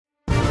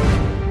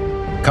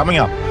Coming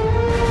up,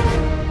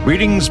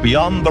 readings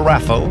beyond the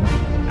Raffo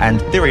and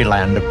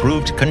Theoryland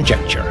approved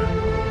conjecture.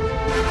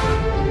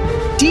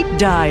 Deep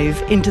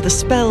dive into the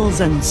spells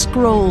and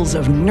scrolls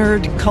of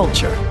nerd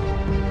culture.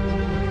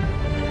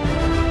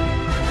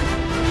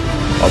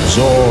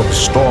 Absorb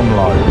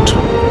Stormlight.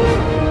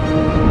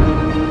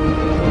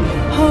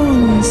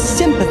 Hone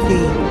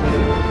sympathy.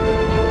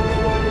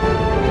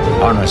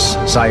 Harness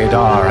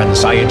Sayadar and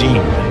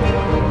Sayadine.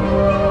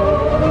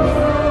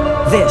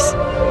 This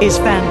is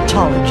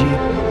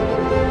Phantology.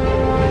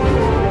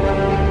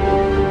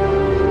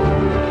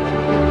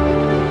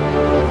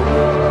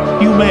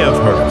 You may have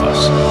heard of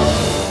us.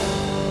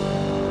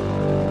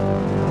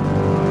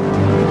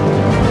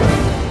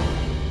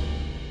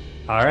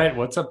 All right,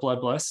 what's up,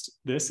 Bloodlust?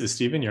 This is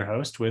Steven, your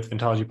host with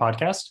Phantology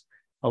Podcast,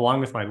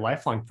 along with my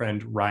lifelong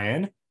friend,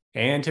 Ryan.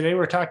 And today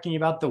we're talking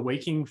about The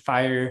Waking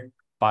Fire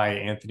by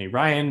Anthony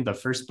Ryan, the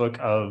first book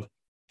of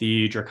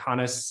the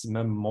Draconis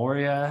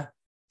Memoria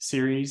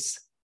series.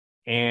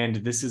 And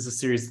this is a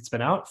series that's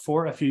been out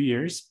for a few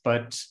years,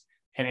 and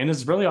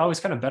it's really always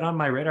kind of been on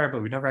my radar,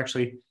 but we never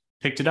actually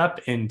picked it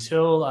up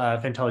until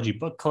Phantology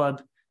Book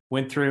Club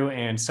went through,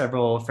 and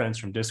several friends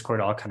from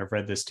Discord all kind of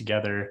read this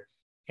together.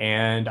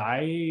 And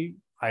I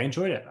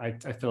enjoyed it. I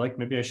feel like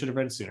maybe I should have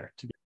read it sooner.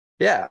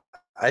 Yeah,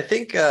 I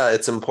think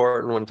it's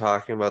important when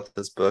talking about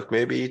this book,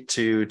 maybe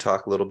to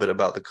talk a little bit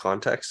about the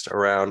context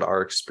around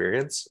our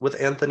experience with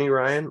Anthony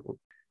Ryan.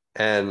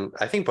 And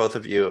I think both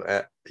of you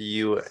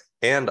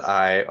and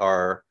I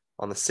are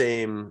on the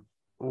same,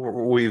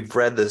 we've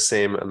read the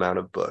same amount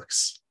of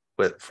books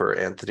for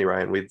Anthony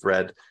Ryan. We've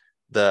read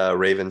the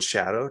Raven's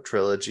Shadow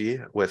trilogy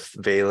with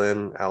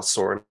Vaylin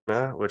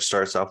Alsorna, which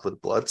starts off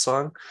with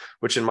Bloodsong,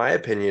 which in my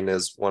opinion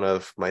is one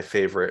of my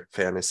favorite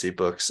fantasy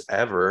books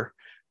ever.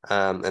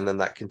 And then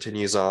that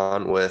continues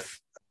on with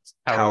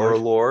Power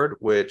Lord,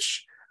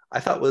 which I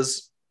thought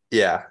is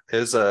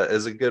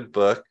a good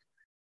book.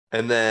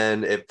 And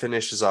then it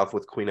finishes off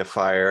with Queen of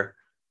Fire,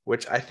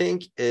 which I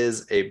think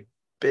is a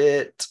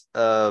bit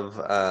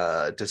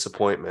of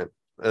disappointment,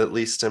 at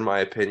least in my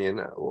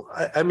opinion.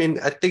 I mean,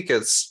 I think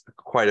it's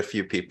quite a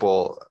few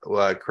people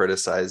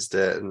criticized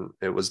it, and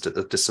it was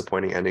a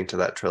disappointing ending to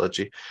that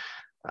trilogy.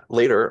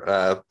 Later,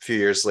 a few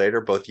years later,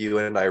 both you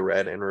and I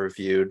read and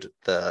reviewed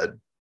the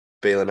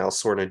Vaylin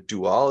Alsorna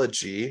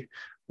duology,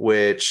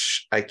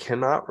 which I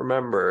cannot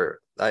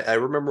remember. I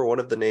remember one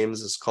of the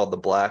names is called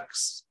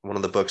one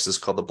of the books is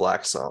called The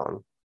Black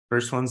Song.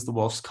 First one's The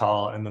Wolf's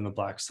Call, and then The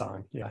Black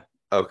Song. Yeah.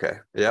 Okay.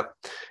 Yep.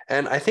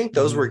 And I think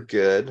those were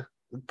good.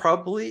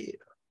 Probably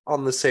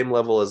on the same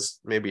level as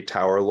maybe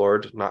Tower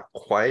Lord, not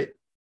quite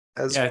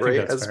as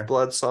great as fair.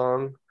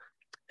 Bloodsong.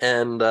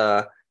 And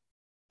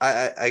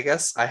I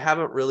guess I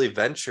haven't really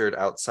ventured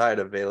outside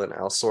of Vaylin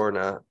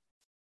Alsorna,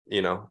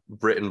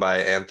 written by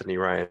Anthony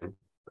Ryan,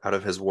 out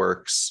of his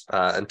works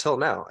until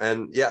now.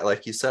 And yeah,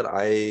 like you said,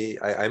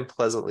 I'm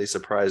pleasantly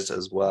surprised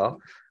as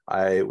well.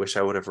 I wish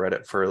I would have read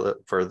it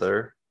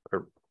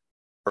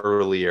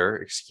earlier,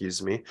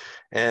 excuse me.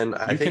 And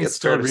I think it's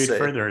still read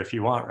further if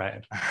you want,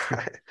 Ryan.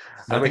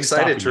 I'm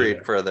excited to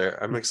read further.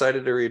 I'm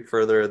excited to read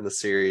further in the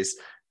series.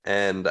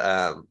 And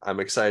I'm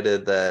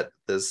excited that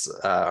this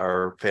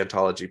our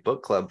Phantology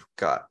Book Club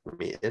got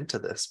me into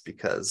this,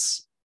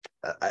 because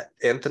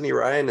Anthony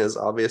Ryan is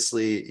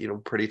obviously,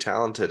 pretty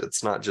talented.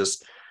 It's not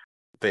just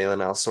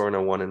Vaylin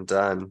Alsorna one and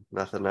done,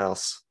 nothing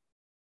else.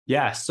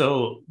 Yeah,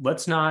 so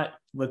let's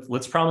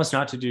promise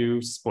not to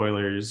do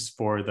spoilers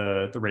for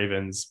the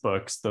Ravens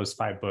books, those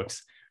 5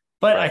 books.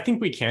 But right. I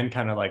think we can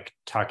kind of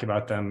talk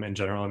about them in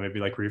general and maybe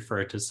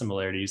refer to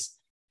similarities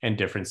and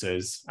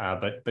differences,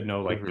 but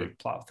no big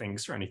plot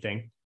things or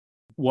anything.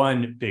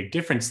 One big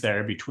difference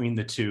there between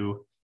the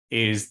two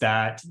is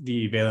that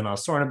the Vaylin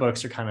Alsorna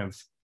books are kind of,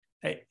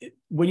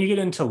 when you get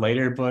into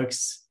later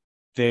books,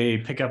 they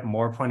pick up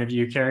more point of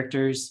view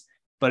characters,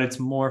 but it's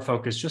more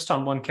focused just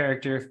on one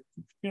character,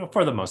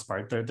 for the most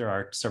part. There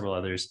are several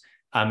others.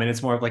 And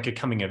it's more of a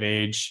coming of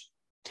age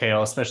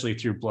tale, especially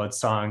through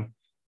Bloodsong.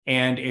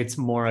 And it's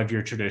more of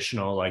your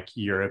traditional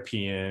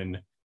European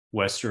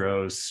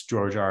Westeros,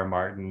 George R. R.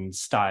 Martin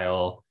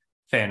style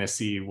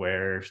fantasy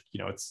where,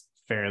 it's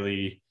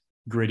fairly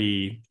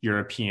gritty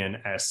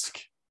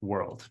European-esque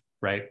world,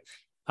 right?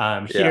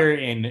 Here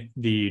in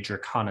the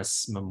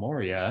Draconis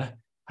Memoria,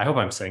 I hope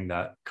I'm saying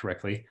that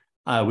correctly,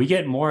 we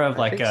get more of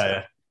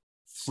a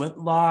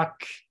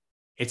flintlock.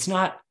 It's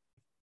not,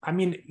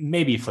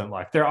 maybe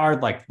flintlock. There are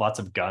lots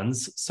of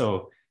guns.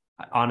 So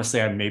honestly,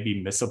 I may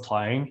be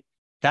misapplying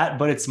that,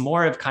 but it's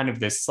more of kind of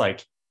this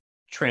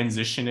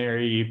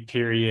transitionary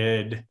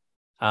period.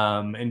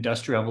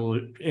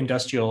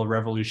 Industrial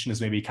revolution is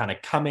maybe kind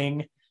of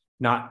coming,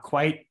 not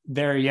quite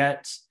there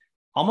yet.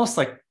 Almost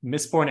like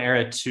Mistborn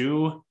era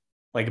 2,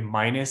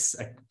 minus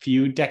a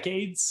few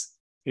decades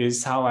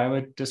is how I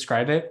would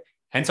describe it.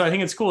 And so I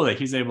think it's cool that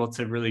he's able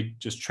to really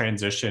just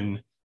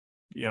transition,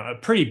 a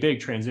pretty big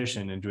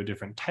transition into a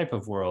different type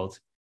of world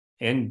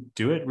and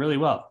do it really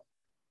well.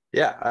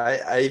 Yeah,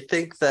 I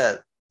think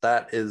that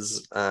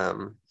is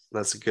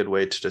that's a good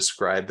way to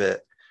describe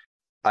it.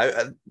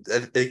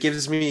 it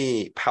gives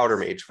me Powder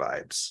Mage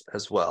vibes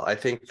as well. I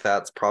think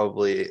that's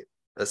probably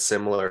a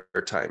similar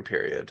time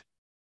period.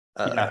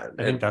 Yeah,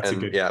 I think that's a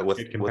And good, yeah, with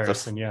good with the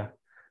comparison. Yeah.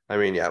 I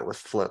mean, yeah, with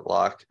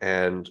Flintlock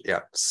and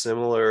yeah,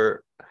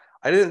 similar.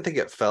 I didn't think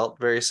it felt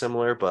very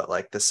similar, but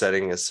like the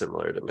setting is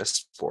similar to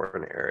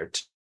Mistborn era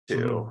Mhm.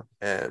 too.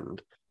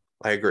 And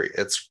I agree.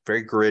 It's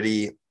very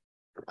gritty.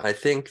 I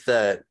think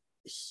that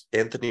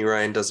Anthony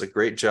Ryan does a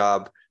great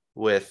job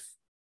with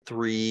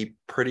three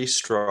pretty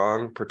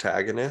strong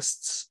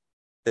protagonists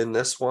in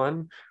this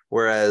one.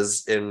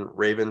 Whereas in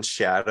Raven's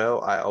Shadow,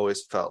 I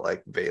always felt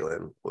like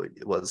Valen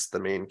was the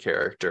main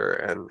character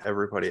and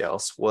everybody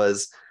else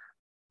was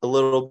a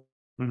little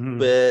Mhm.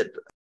 bit,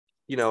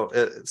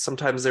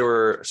 sometimes they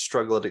were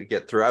struggling to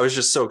get through. I was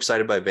just so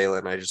excited by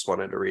Valen. I just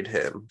wanted to read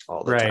him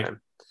all the Right.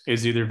 time.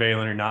 Is either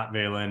Valen or not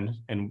Valen,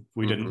 and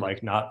we didn't Hmm.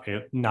 like not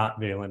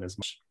Valen as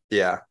much.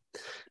 Yeah.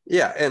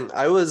 Yeah. And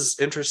I was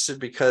interested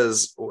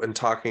because when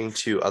talking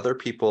to other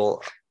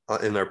people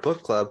in their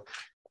book club,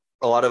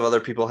 a lot of other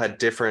people had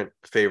different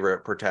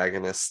favorite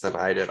protagonists than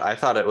I did. I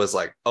thought it was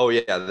like, oh,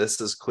 yeah, this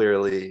is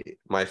clearly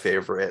my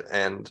favorite,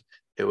 and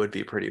it would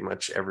be pretty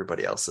much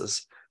everybody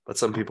else's. But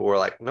some people were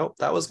like, nope,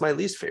 that was my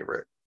least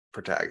favorite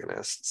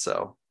protagonist.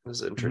 So it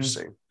was Mhm.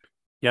 interesting.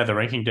 Yeah, the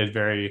ranking did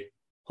vary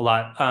a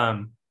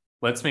lot.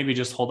 Let's maybe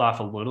just hold off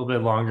a little bit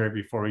longer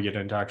before we get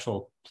into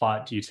actual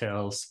plot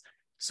details.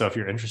 So if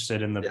you're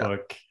interested in the Yeah.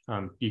 book,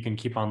 you can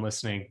keep on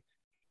listening.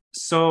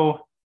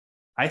 So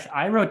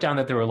I wrote down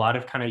that there were a lot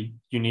of kind of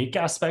unique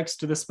aspects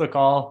to this book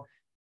all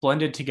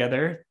blended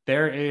together.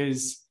 There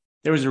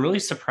was a really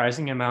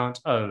surprising amount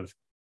of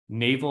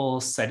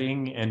naval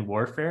setting and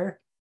warfare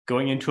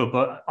going into a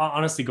book.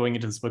 Honestly, going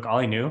into this book, all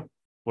I knew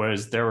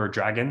was there were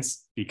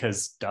dragons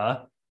because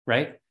duh,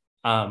 right?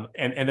 And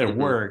Mm-hmm.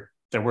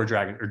 there were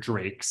dragon or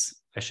drakes,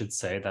 I should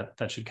say.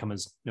 That should come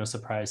as no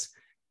surprise.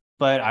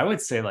 But I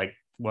would say like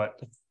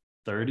what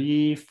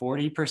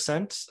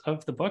 30-40%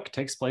 of the book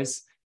takes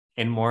place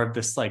in more of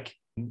this like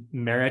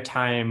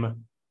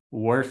maritime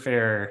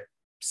warfare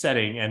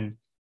setting,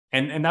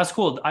 and that's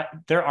cool.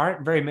 There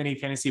aren't very many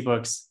fantasy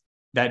books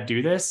that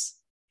do this,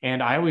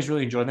 and I always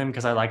really enjoy them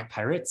because I like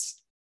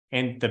pirates.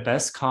 And the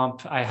best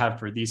comp I have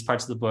for these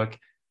parts of the book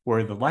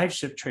were the Live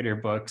Ship Trader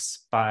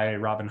books by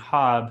Robin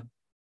Hobb,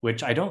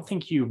 which I don't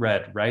think you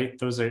read, right?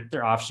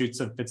 They're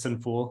offshoots of Fitz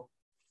and Fool.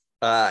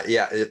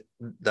 Yeah,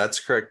 that's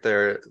correct.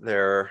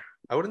 They're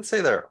I wouldn't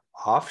say they're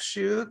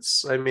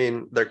offshoots. I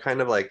mean, they're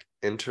kind of like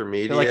They're like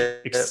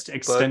intermediate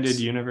extended books.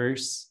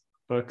 universe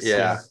books. Yeah.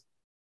 Yeah.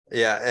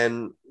 Yeah,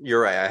 and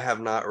you're right. I have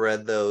not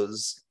read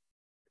those.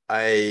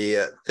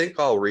 I think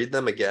I'll read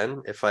them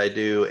again if I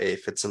do a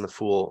Fitz and the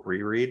Fool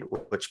reread,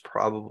 which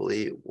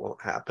probably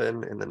won't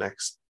happen in the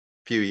next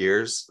few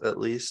years at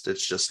least.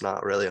 It's just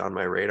not really on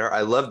my radar.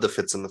 I love the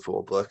Fitz and the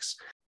Fool books,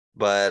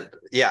 but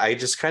yeah, I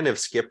just kind of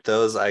skipped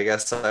those. I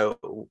guess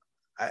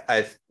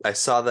I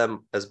saw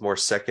them as more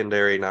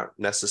secondary, not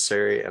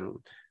necessary. And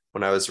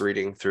when I was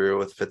reading through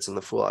with Fitz and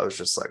the Fool, I was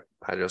just like,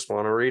 I just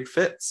want to read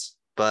Fitz.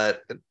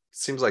 But it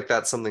seems like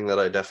that's something that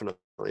I definitely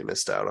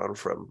missed out on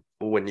from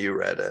when you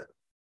read it.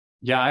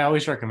 Yeah, I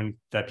always recommend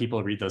that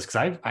people read those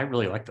because I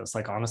really like those.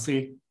 Like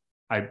honestly,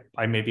 I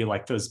maybe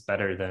like those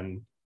better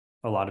than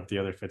a lot of the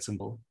other Fitz and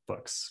Bull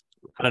books.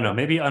 I don't know,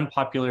 maybe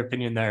unpopular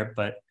opinion there,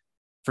 but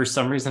for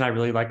some reason I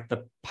really like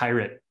the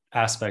pirate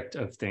aspect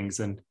of things,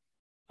 and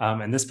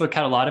this book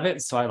had a lot of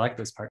it, so I like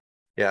this part.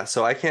 Yeah,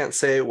 so I can't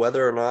say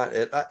whether or not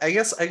I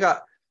guess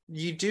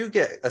you do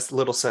get a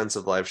little sense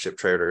of live ship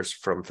traders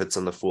from Fitz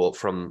and the Fool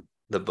from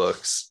the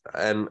books.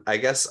 And I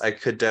guess I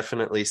could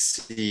definitely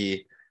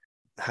see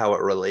how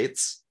it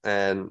relates.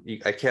 And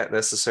I can't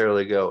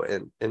necessarily go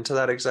into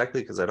that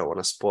exactly because I don't want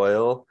to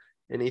spoil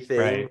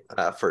anything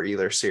Right. for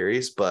either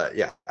series. But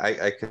yeah,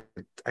 I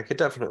could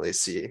definitely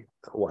see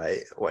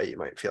why you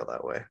might feel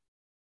that way.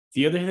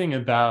 The other thing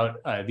about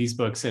these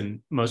books and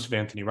most of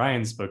Anthony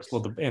Ryan's books,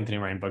 well, the Anthony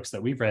Ryan books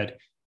that we've read,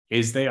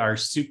 is they are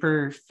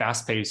super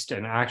fast paced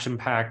and action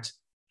packed.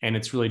 And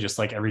it's really just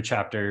like every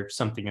chapter,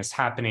 something is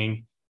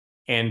happening.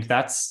 And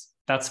that's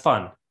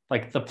fun.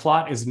 Like the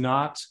plot is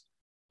not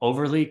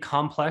overly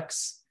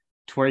complex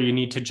to where you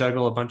need to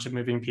juggle a bunch of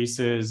moving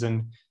pieces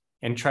and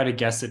try to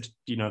guess it,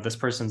 this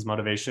person's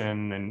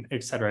motivation and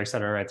et cetera,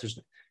 right?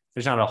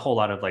 There's not a whole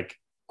lot of like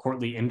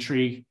courtly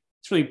intrigue.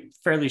 It's really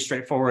fairly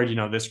straightforward.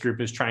 This group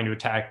is trying to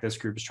attack, this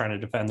group is trying to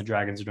defend, the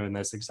dragons are doing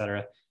this,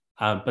 etc.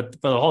 But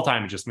for the whole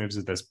time, it just moves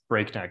at this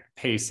breakneck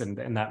pace,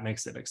 and that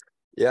makes it.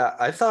 Yeah,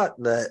 I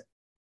thought that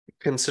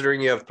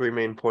considering you have three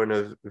main point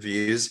of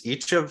views,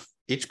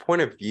 each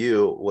point of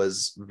view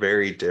was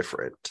very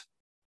different.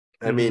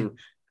 I Mm-hmm. mean,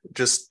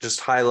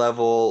 just high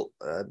level,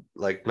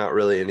 like not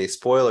really any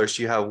spoilers.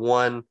 You have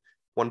one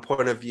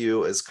point of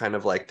view is kind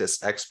of like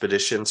this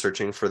expedition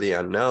searching for the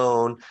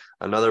unknown.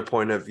 Another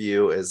point of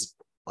view is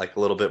like a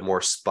little bit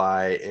more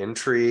spy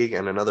intrigue,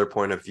 and another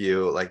point of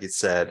view, like you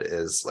said,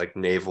 is like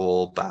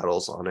naval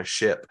battles on a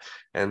ship.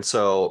 And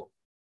so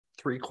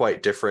three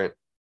quite different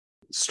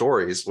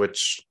stories,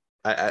 which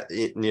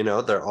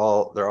they're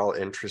all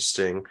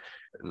interesting.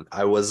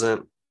 I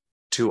wasn't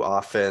too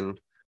often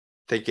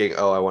thinking,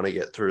 oh, I want to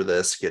get through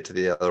this, get to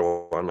the other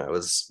one. I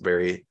was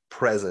very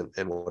present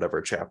in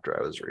whatever chapter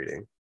I was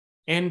reading.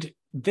 And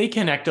they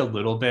connect a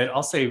little bit.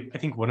 I'll say, I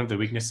think one of the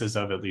weaknesses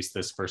of at least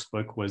this first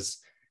book was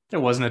there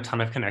wasn't a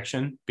ton of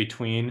connection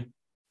between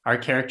our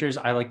characters.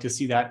 I like to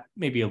see that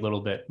maybe a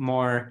little bit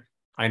more.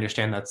 I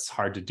understand that's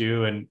hard to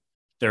do, and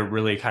they're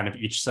really kind of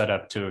each set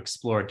up to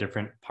explore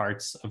different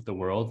parts of the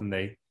world, and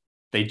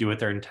they do what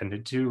they're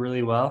intended to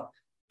really well.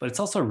 But it's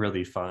also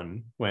really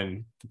fun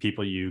when the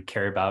people you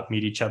care about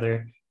meet each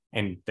other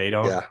and they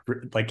don't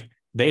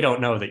they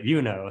don't know that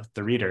you know,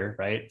 the reader,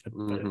 right?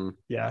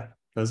 Yeah,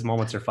 those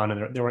moments are fun,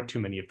 and there weren't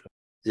too many of them.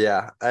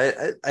 Yeah,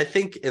 I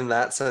think in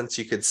that sense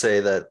you could say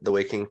that The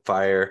Waking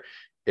Fire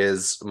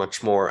is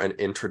much more an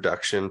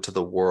introduction to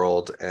the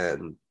world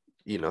and,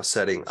 you know,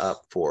 setting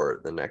up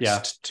for the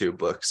next two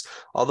books.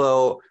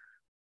 Although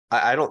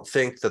I don't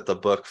think that the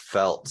book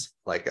felt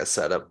like a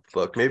setup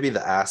book. Maybe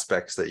the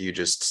aspects that you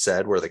just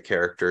said, where the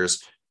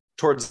characters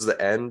towards the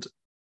end,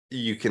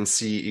 you can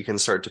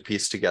start to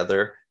piece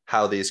together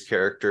how these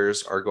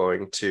characters are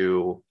going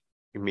to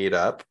meet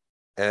up.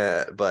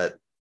 But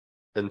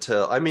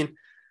until, I mean,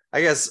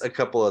 I guess a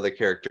couple of the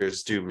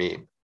characters do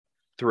meet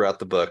throughout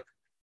the book,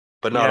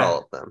 but not all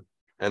of them.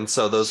 And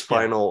so those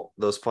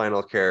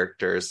final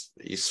characters,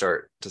 you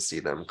start to see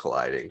them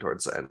colliding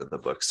towards the end of the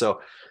book.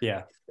 So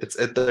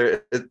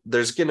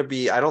there's going to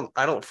be, I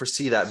don't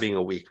foresee that being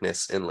a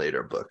weakness in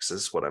later books,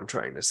 is what I'm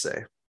trying to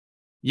say.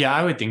 Yeah,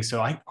 I would think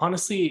so. I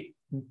honestly,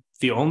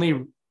 the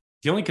only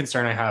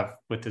concern I have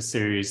with this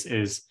series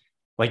is,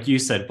 like you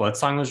said,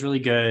 Bloodsong was really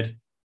good.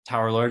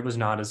 Tower Lord was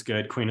not as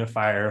good. Queen of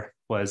Fire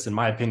was, in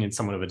my opinion,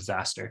 somewhat of a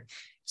disaster.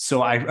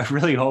 So I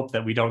really hope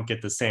that we don't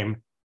get the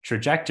same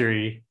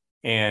trajectory,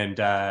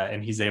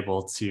 and he's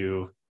able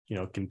to, you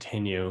know,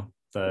 continue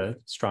the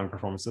strong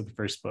performance of the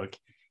first book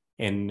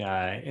in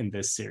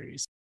this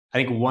series. I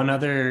think one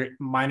other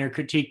minor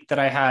critique that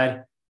I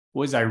had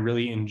was I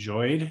really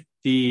enjoyed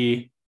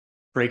the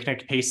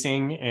breakneck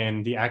pacing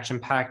and the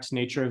action-packed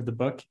nature of the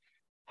book.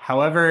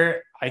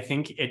 However, I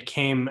think it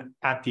came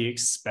at the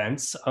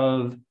expense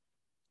of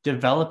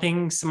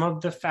developing some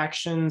of the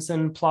factions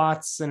and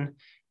plots and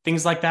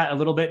things like that a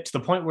little bit, to the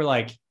point where,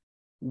 like,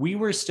 we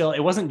were still, it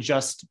wasn't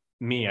just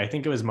me. I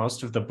think it was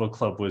most of the book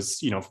club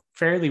was, you know,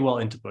 fairly well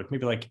into the book,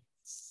 maybe like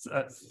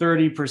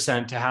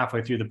 30% to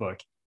halfway through the book.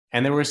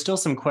 And there were still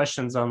some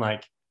questions on,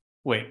 like,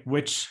 wait,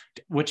 which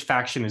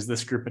faction is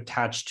this group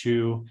attached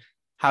to?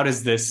 How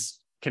does this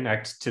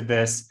connect to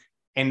this?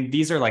 And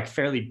these are like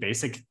fairly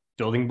basic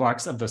building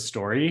blocks of the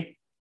story,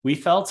 we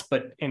felt,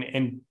 but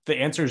and the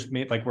answers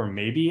were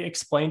maybe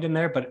explained in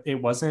there, but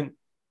it wasn't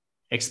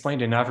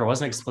explained enough, or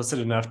wasn't explicit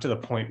enough to the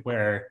point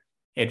where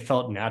it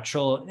felt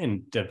natural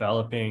in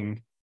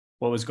developing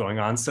what was going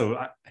on.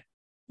 So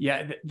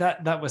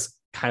that was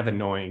kind of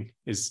annoying,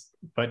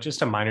 but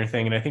just a minor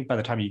thing. And I think by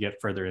the time you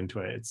get further into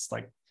it, it's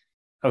like,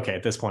 okay,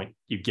 at this point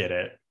you get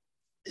it.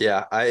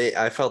 Yeah,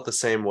 I felt the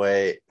same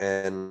way.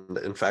 And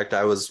in fact,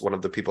 I was one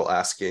of the people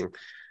asking,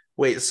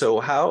 wait, so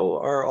how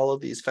are all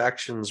of these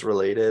factions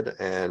related,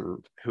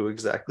 and who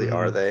exactly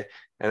are they?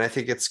 And I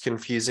think it's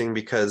confusing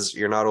because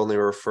you're not only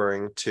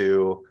referring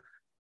to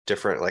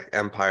different like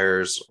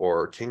empires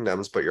or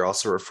kingdoms, but you're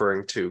also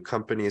referring to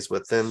companies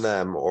within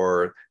them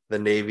or the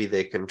navy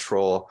they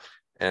control.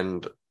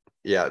 And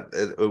yeah,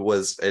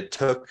 it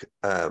took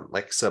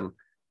like some,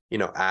 you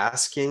know,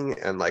 asking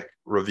and like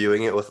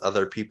reviewing it with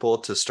other people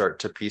to start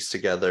to piece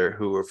together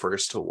who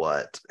refers to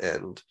what.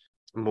 And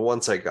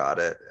once I got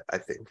it, I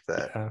think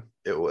that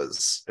it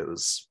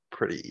was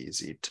pretty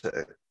easy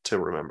to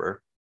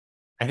remember.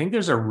 I think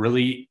there's a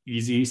really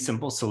easy,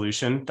 simple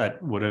solution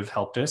that would have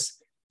helped us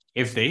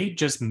if they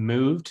just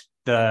moved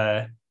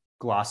the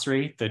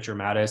glossary, the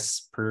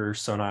dramatis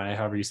personae,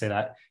 however you say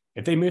that.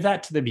 If they move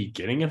that to the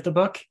beginning of the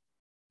book,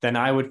 then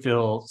I would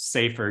feel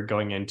safer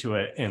going into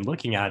it and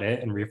looking at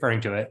it and referring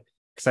to it,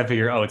 because I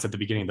figure, oh, it's at the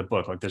beginning of the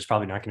book. Like, there's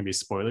probably not going to be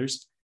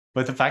spoilers.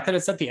 But the fact that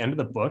it's at the end of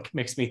the book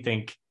makes me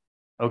think,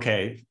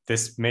 okay,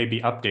 this may be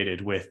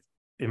updated with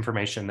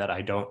information that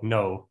I don't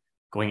know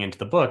going into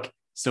the book.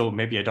 So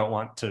maybe I don't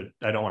want to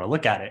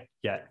look at it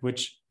yet,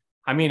 which,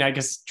 I mean, I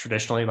guess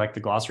traditionally, like,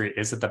 the glossary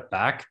is at the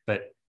back,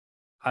 but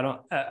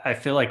I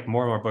feel like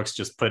more and more books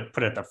just put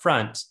it at the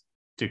front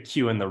to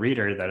cue in the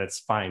reader that it's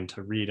fine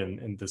to read.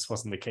 And this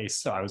wasn't the case.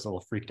 So I was a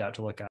little freaked out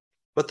to look at.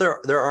 But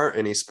there aren't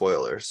any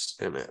spoilers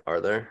in it, are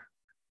there?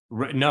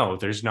 No,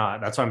 there's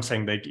not. That's why I'm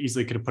saying they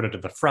easily could have put it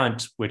at the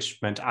front, which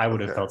meant I would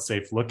have felt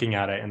safe looking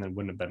at it and then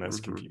wouldn't have been as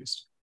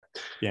confused.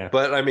 Yeah.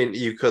 But I mean,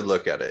 you could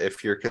look at it.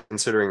 If you're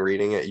considering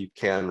reading it, you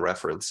can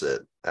reference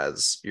it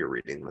as you're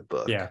reading the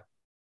book. Yeah.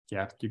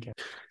 Yeah, you can.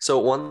 So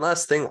one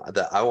last thing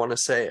that I want to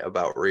say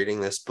about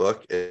reading this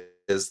book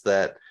is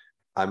that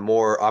I'm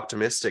more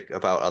optimistic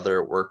about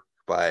other work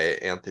by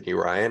Anthony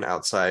Ryan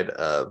outside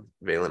of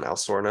Vaylin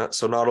Alsorna.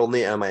 So not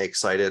only am I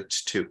excited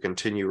to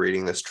continue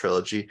reading this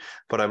trilogy,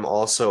 but I'm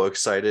also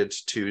excited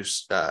to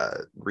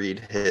read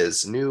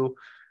his new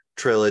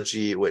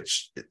trilogy,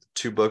 which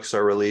 2 books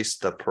are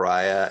released, The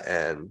Pariah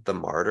and The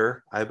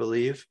Martyr, I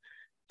believe.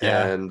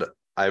 Yeah. And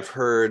I've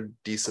heard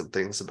decent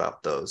things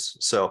about those.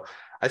 So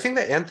I think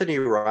that Anthony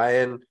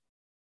Ryan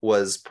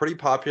was pretty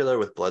popular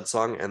with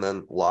Bloodsong and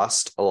then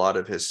lost a lot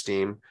of his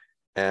steam.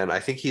 And I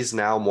think he's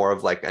now more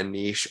of like a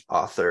niche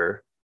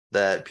author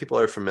that people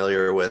are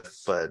familiar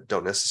with, but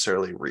don't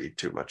necessarily read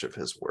too much of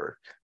his work.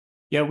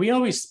 Yeah, we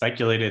always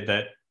speculated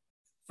that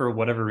for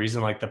whatever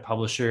reason, like the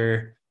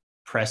publisher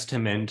pressed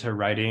him into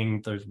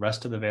writing the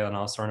rest of the Vale and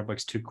Sorna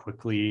books too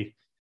quickly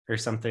or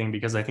something,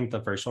 because I think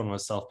the first one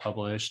was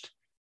self-published.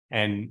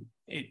 And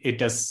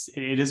it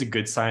is a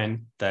good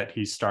sign that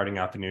he's starting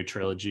out the new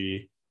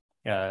trilogy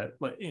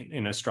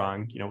in a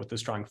strong, with a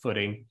strong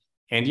footing.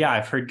 And yeah,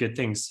 I've heard good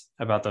things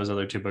about those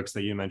other two books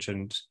that you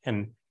mentioned.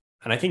 And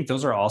I think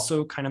those are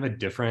also kind of a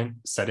different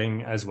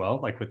setting as well,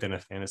 like within a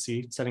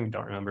fantasy setting.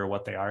 Don't remember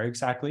what they are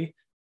exactly.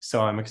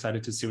 So I'm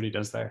excited to see what he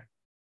does there.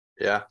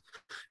 Yeah.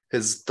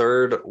 His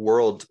third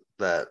world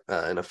that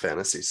in a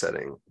fantasy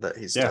setting that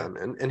he's done.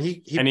 And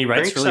he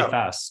writes really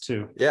fast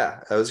too.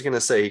 Yeah. I was going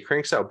to say he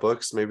cranks out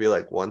books maybe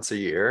like once a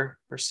year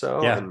or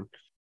so. Yeah. And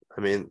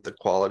I mean, the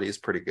quality is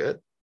pretty good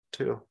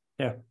too.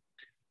 Yeah.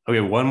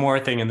 Okay. One more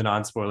thing in the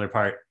non-spoiler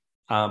part.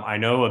 I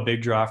know a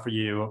big draw for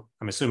you,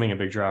 I'm assuming a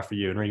big draw for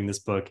you in reading this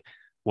book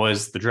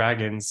was the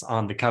dragons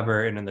on the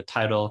cover and in the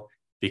title,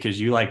 because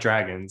you like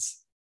dragons.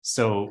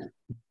 So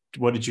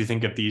what did you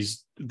think of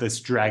this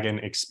dragon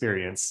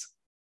experience?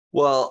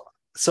 Well,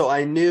 so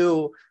I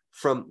knew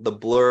from the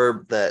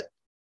blurb that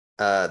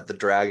the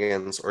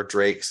dragons or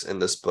drakes in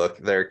this book,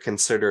 they're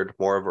considered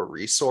more of a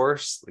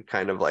resource,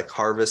 kind of like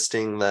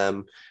harvesting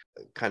them,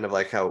 kind of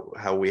like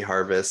how we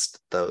harvest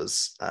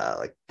those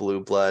like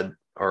blue blood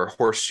or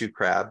horseshoe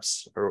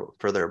crabs or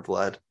for their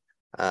blood.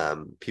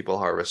 People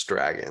harvest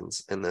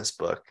dragons in this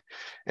book.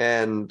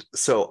 And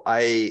so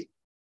I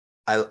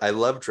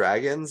love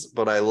dragons,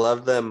 but I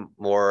love them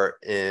more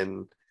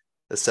in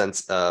the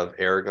sense of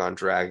Aragon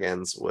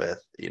dragons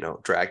with,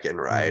 dragon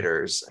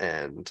riders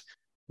and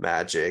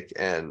magic.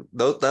 And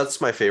that's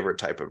my favorite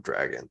type of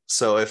dragon.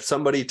 So if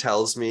somebody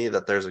tells me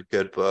that there's a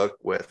good book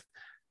with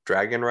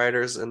dragon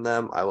riders in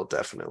them, I will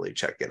definitely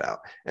check it out.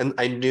 And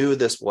I knew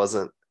this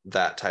wasn't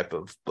that type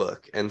of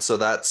book. And so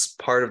that's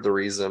part of the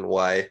reason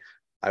why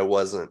I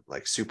wasn't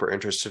like super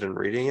interested in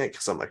reading it,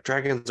 because I'm like,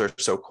 dragons are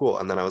so cool.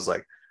 And then I was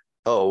like,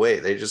 oh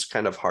wait, they just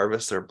kind of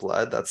harvest their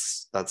blood.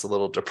 That's a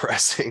little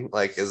depressing.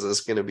 Like, is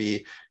this going to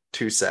be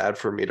too sad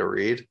for me to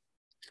read?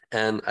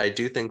 And I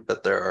do think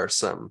that there are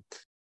some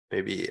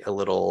maybe a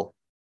little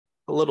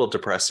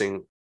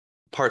depressing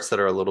parts that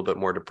are a little bit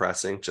more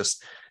depressing,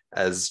 just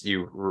as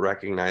you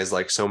recognize,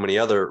 like so many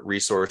other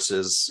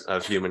resources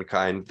of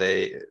humankind,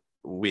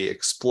 we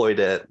exploit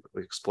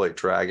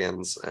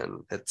dragons,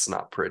 and it's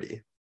not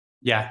pretty.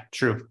 Yeah,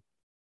 true.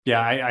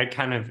 Yeah, I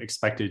kind of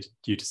expected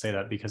you to say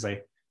that, because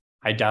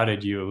I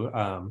doubted you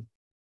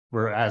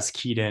were as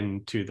keyed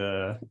in to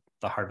the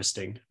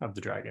harvesting of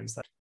the dragons.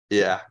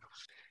 Yeah.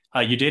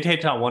 You did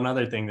hit on one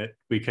other thing that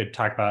we could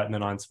talk about in the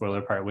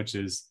non-spoiler part, which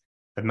is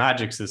the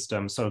magic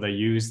system. So they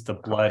use the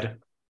blood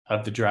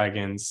of the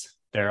dragons.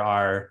 There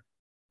are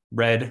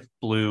red,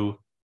 blue,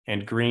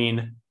 and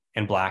green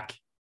and black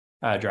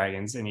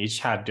dragons, and each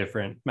have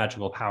different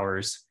magical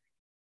powers.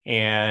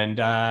 And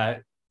I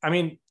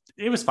mean,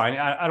 it was fine.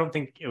 I don't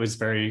think it was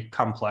very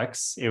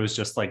complex. It was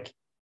just like,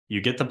 you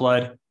get the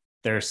blood.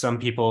 There are some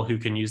people who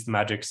can use the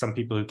magic, some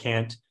people who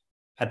can't.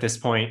 At this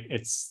point,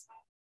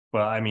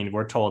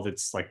 we're told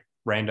it's like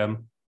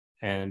random,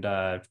 and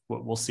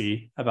we'll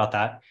see about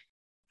that.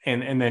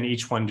 And then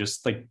each one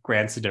just like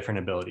grants a different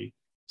ability.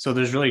 So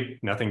there's really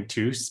nothing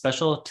too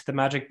special to the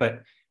magic,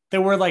 but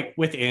there were like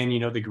within,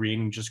 the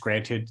green just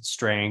granted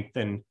strength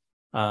and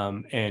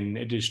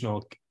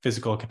additional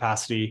physical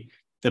capacity.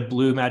 The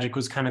blue magic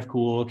was kind of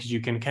cool because you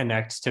can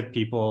connect to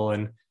people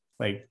and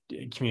like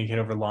communicate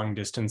over long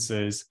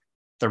distances.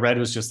 The red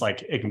was just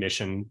like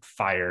ignition,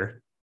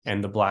 fire,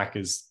 and the black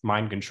is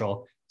mind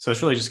control. So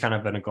it's really just kind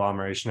of an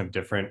agglomeration of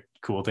different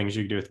cool things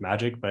you can do with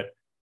magic, but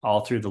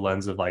all through the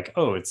lens of like,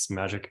 oh, it's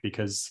magic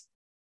because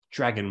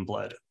dragon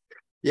blood.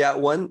 Yeah,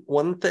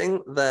 one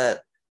thing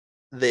that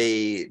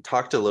they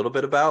talked a little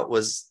bit about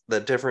was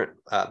that different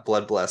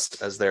blood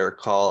blessed, as they're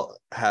called,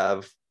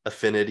 have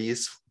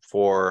affinities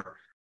for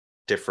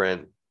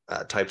different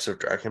types of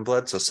dragon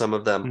blood. So some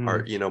of them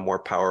are,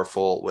 more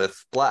powerful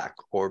with black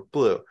or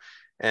blue.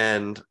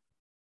 And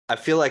I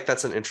feel like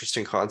that's an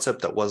interesting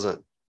concept that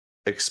wasn't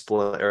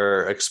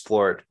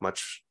explored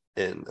much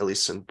at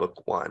least in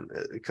book one,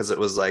 because it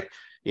was like,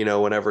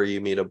 whenever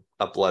you meet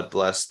a blood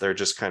blessed, they're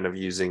just kind of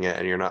using it,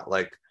 and you're not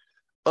like,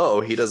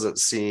 oh, he doesn't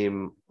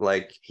seem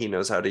like he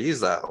knows how to use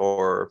that,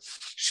 or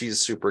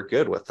she's super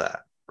good with that,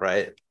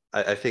 right?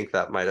 I think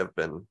that might have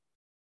been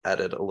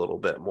added a little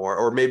bit more,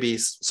 or maybe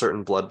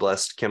certain blood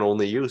blessed can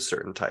only use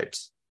certain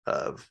types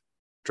of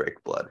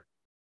drake blood.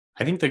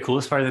 I think the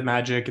coolest part of the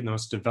magic and the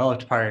most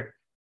developed part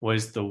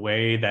was the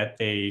way that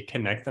they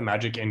connect the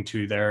magic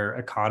into their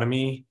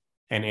economy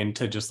and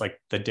into just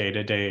like the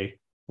day-to-day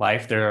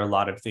life. There are a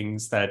lot of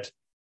things that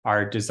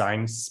are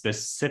designed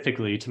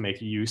specifically to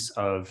make use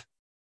of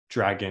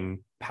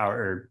dragon power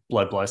or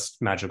blood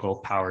blessed magical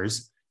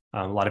powers.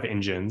 a lot of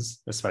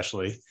engines,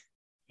 especially.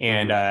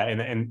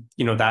 And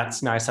you know,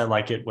 that's nice. I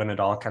like it when it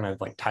all kind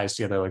of like ties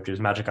together. Like there's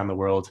magic on the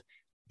world,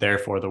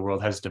 therefore the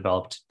world has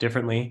developed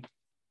differently.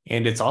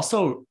 And it's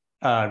also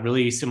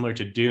really similar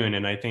to Dune.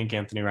 And I think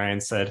Anthony Ryan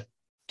said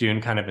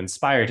Dune kind of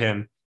inspired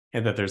him,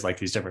 and that there's like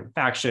these different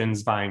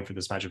factions vying for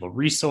this magical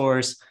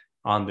resource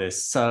on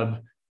this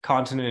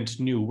subcontinent,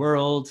 new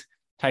world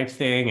type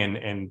thing.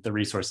 And the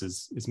resource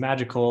is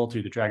magical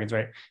through the dragons,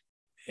 right?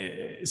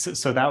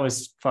 So that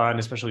was fun,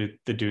 especially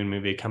the Dune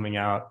movie coming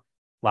out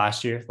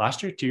last year,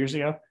 2 years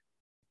ago.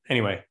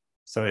 Anyway,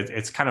 so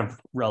it's kind of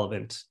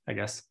relevant, I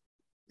guess.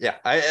 Yeah,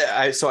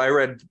 I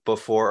read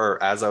before,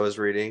 or as I was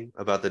reading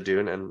about the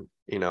Dune, and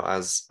you know,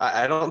 as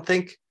I don't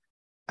think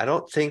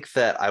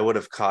that I would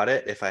have caught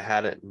it if I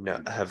hadn't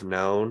have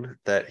known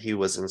that he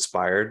was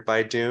inspired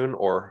by Dune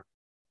or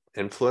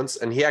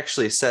influenced. And he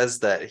actually says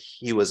that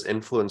he was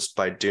influenced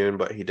by Dune,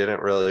 but he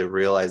didn't really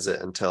realize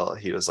it until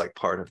he was like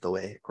part of the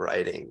way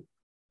writing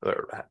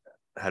or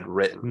had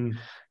written.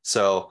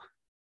 So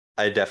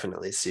I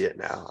definitely see it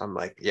now. I'm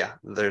like, yeah,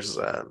 there's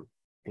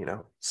you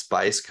know,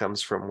 spice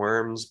comes from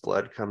worms,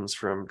 blood comes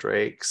from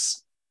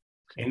drakes.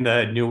 In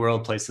the New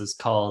World places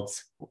called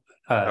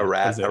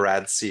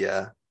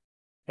Aradsia.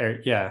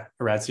 Yeah,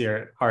 Aradsia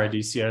or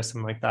Aradicia,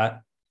 something like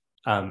that.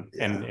 And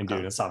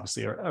Dune, it's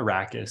obviously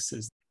Arrakis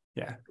is,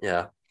 yeah.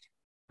 Yeah.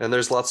 And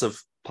there's lots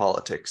of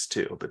politics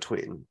too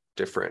between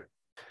different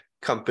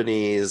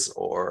companies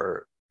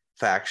or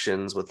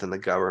factions within the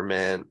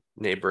government,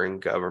 neighboring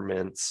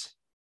governments.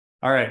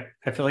 All right.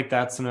 I feel like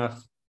that's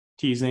enough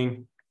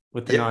teasing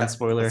with the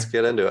non-spoiler. Let's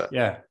get into it.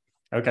 Yeah.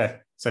 Okay.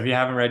 So if you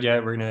haven't read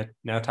yet, we're going to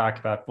now talk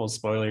about full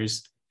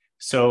spoilers.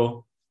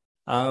 So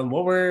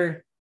what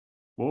were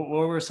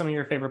some of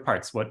your favorite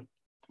parts?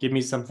 Give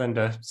me something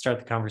to start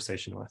the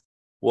conversation with.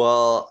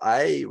 Well,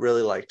 I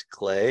really liked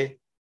Clay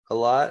a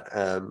lot.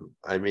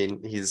 I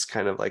mean, he's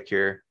kind of like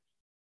your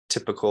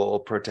typical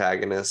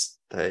protagonist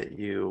that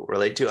you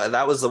relate to. And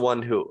that was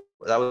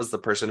the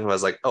person who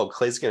was like, oh,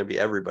 Clay's going to be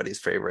everybody's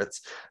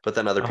favorites. But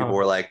then other people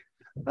were like,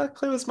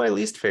 Clay was my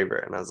least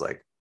favorite. And I was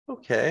like,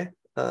 okay,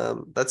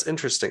 that's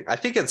interesting. I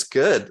think it's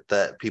good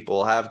that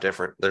people have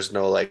different, there's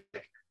no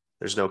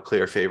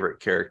clear favorite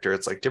character.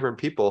 It's like different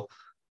people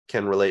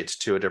can relate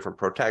to a different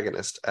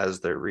protagonist as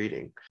they're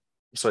reading.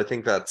 So I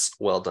think that's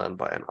well done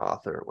by an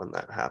author when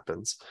that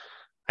happens.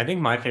 I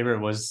think my favorite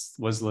was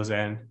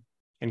Lizanne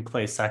and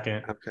Clay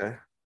second. Okay.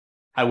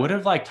 I would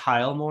have liked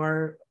Hyle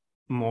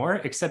more,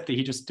 except that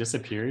he just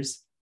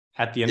disappears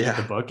at the end of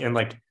the book and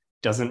like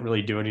doesn't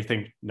really do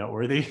anything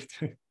noteworthy.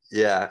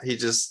 Yeah, he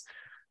just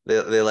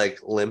they like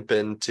limp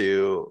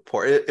into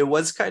port. It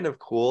was kind of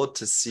cool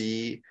to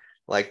see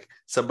like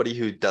somebody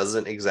who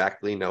doesn't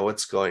exactly know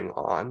what's going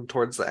on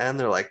towards the end.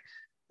 They're like,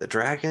 the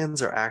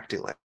dragons are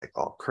acting like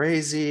all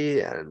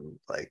crazy and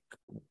like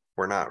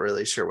we're not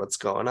really sure what's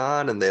going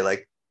on, and they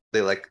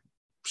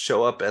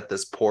show up at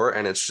this port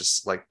and it's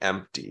just like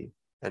empty,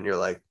 and you're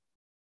like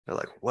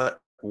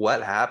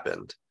what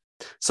happened?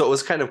 So it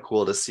was kind of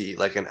cool to see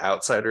like an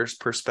outsider's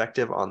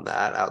perspective on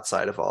that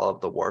outside of all of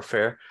the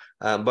warfare.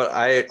 But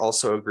I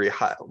also agree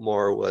Hyle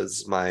Moore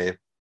was my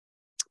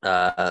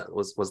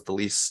was the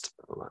least,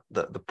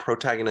 the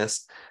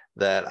protagonist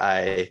that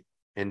I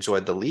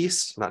enjoyed the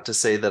least. Not to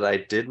say that I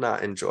did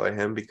not enjoy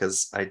him,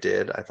 because I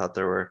did. I thought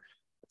there were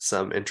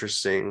some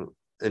interesting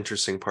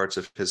parts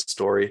of his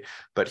story,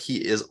 but he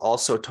is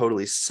also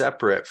totally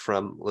separate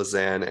from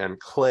Lizanne and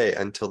Clay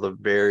until the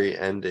very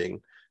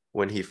ending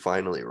when he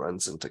finally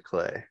runs into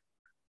Clay.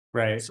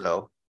 Right.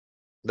 So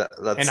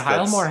that's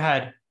Hyle Moore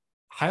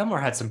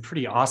had some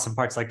pretty awesome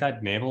parts, like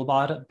that naval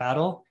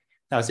battle.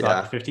 That was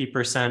about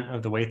 50%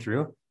 of the way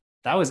through.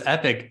 That was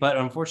epic, but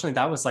unfortunately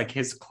that was like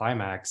his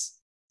climax.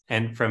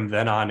 And from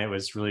then on, it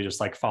was really just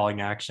like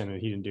falling action,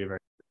 and he didn't do very.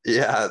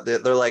 Yeah,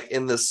 they're like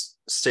in this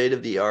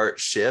state-of-the-art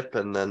ship,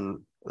 and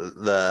then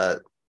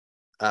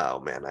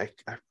I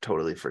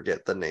totally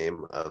forget the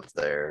name of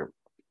their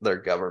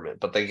government,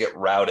 but they get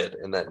routed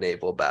in that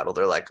naval battle.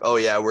 They're like, oh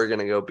yeah, we're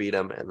gonna go beat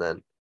them, and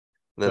then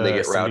they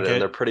get routed,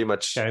 and they're pretty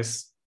much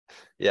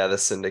the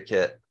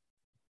syndicate,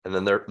 and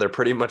then they're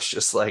pretty much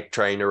just like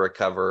trying to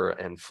recover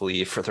and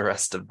flee for the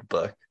rest of the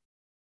book.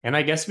 And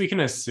I guess we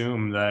can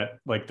assume that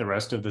like the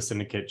rest of the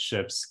syndicate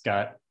ships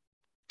got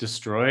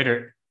destroyed,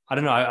 or I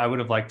don't know. I would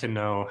have liked to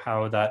know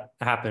how that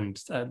happened,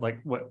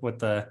 like what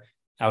the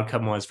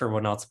outcome was for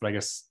everyone else. But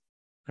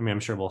I'm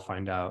sure we'll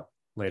find out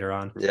later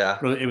on. Yeah,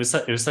 it was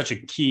such a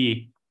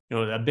key,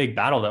 a big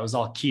battle that was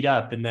all keyed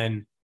up, and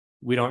then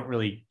we don't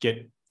really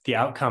get the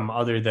outcome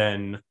other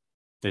than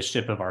the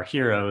ship of our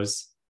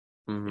heroes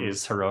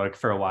is heroic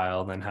for a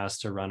while, then has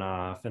to run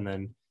off, and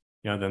then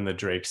then the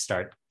drakes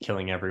start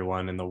killing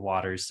everyone in the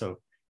water. So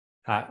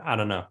I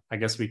don't know. I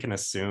guess we can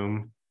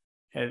assume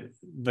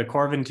the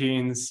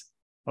Corvantines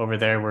over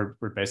there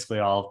were basically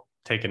all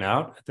taken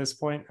out at this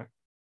point.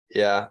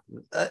 Yeah,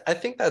 I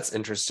think that's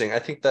interesting. I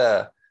think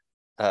the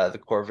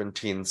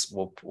Corvantines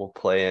will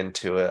play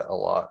into it a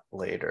lot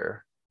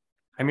later.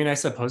 I mean, I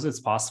suppose it's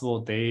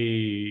possible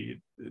they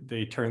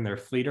turn their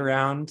fleet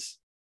around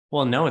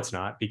Well, no, it's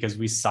not, because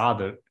we saw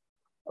the.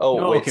 Oh,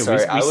 No, wait, okay,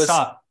 sorry. we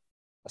saw.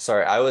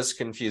 Sorry, I was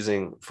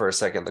confusing for a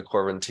second the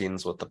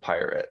Corvantines with the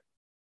pirate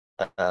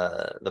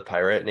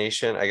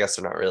nation. I guess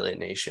they're not really a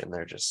nation.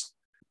 They're just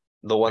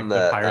the one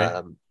Like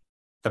that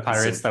the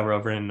pirates that were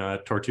over in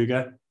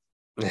Tortuga.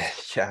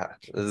 yeah,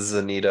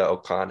 Zanita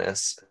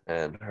O'Connis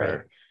and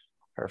Right.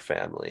 her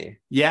family.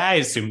 Yeah, I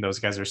assume those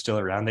guys are still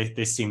around.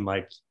 They seem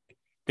like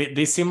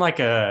they seem like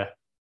a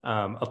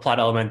plot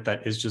element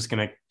that is just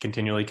going to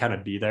continually kind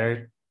of be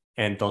there,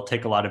 and they'll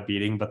take a lot of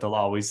beating, but they'll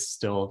always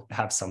still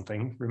have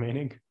something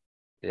remaining.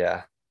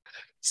 Yeah.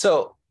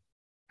 So,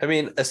 I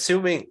mean,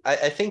 assuming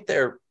I think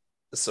they're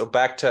so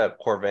back to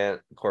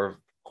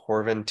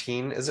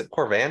Corvantine. Is it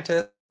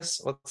Corvantis?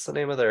 What's the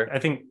name of their I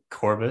think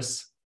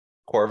Corvus.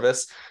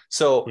 Corvus?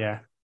 So, Yeah.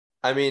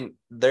 I mean,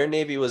 their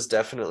navy was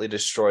definitely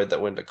destroyed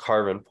that went to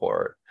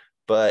Carvenport,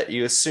 but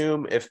you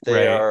assume if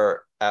they Right.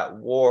 are at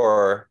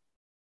war,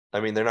 I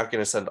mean, they're not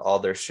going to send all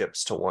their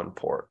ships to one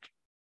port.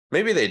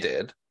 Maybe they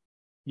did.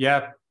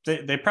 Yeah,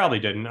 they probably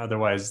didn't.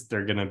 Otherwise,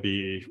 they're going to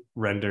be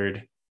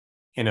rendered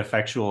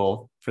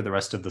ineffectual for the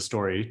rest of the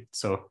story.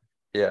 So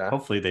Yeah.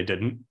 hopefully they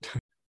didn't.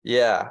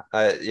 Yeah.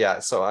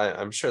 So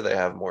I'm sure they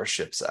have more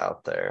ships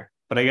out there.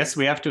 But I guess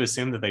we have to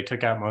assume that they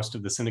took out most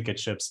of the Syndicate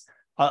ships.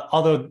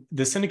 Although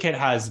the Syndicate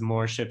has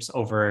more ships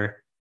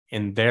over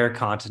in their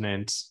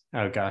continent.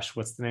 Oh gosh,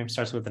 what's the name?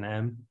 Starts with an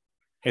M.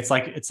 It's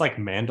like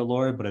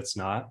Mandalore, but it's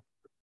not.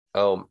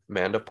 Oh,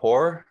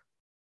 Mandapore?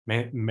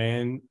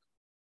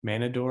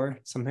 Manador,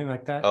 something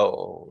like that.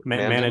 Oh,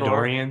 Mandalore?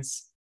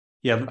 Manadorians.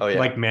 Yeah, Oh, yeah.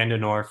 like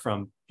Mandalore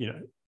from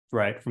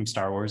right from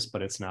Star Wars,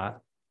 but it's not.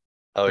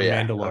 Oh,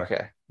 yeah. Mandalore.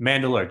 Okay.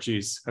 Mandalore.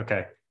 Geez.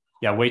 Okay.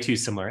 Yeah, way too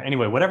similar.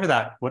 Anyway,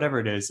 whatever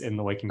it is in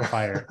the Waking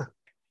Fire.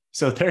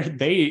 So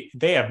they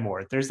have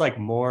more. There's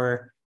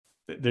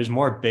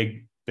more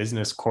big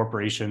business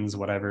corporations,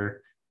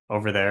 whatever,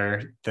 over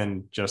there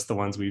than just the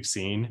ones we've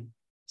seen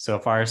so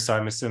far. So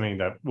I'm assuming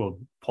that we'll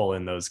pull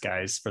in those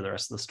guys for the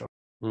rest of the story.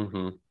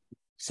 Mm-hmm.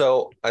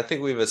 So I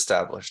think we've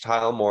established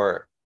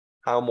Howmore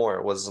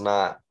was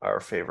not our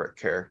favorite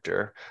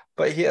character,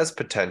 but he has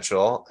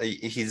potential.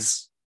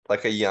 He's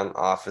like a young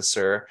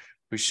officer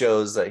who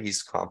shows that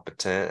he's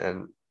competent,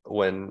 and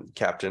when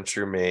Captain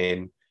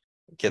Tremaine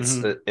gets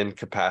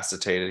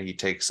incapacitated, he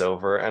takes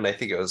over. And I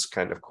think it was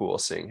kind of cool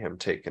seeing him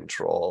take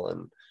control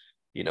and,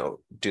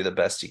 do the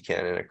best he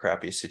can in a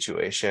crappy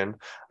situation.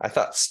 I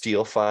thought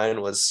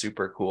Steelfine was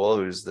super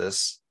cool.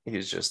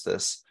 He's just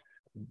this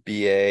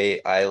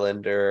BA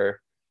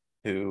Islander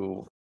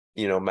who,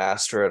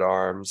 master at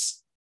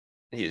arms.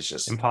 He's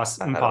just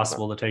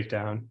impossible to take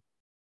down.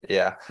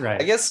 Yeah.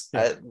 Right. I guess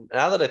yeah.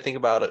 Now that I think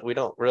about it, we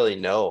don't really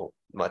know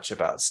much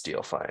about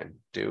Steelfine,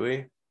 do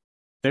we?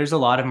 There's a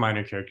lot of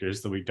minor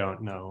characters that we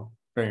don't know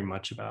very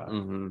much about.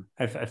 Mm-hmm.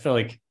 I feel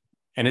like,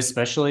 and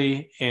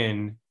especially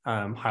in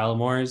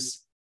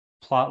Hylamore's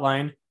plot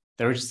line,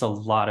 there were just a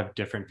lot of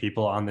different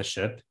people on the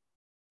ship,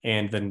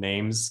 and the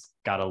names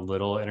got a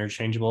little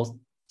interchangeable.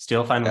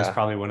 Steelfine was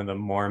probably one of the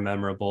more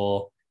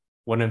memorable.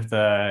 One of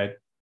the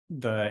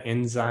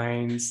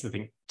ensigns, I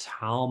think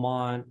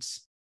Talmont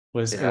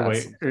was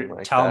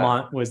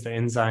Talmont was the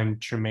ensign.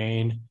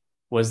 Tremaine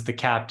was the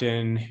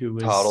captain who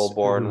was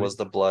Toddleborn was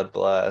the blood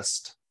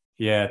blessed.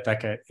 Yeah,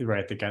 that guy,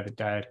 right? The guy that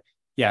died.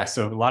 Yeah,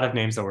 so a lot of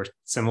names that were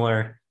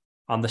similar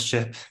on the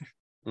ship.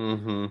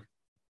 Mm-hmm.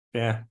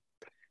 Yeah.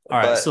 All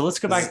right, so let's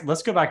go back.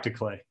 Let's go back to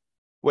Clay.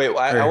 Wait,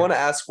 I want to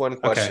ask one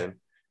question. Okay.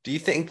 Do you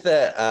think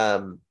that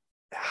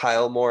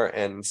Hylmore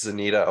and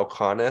Zanita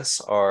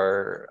O'Connis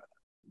are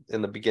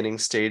in the beginning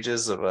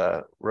stages of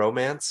a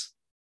romance?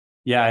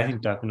 Yeah, I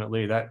think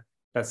definitely that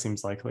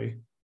seems likely.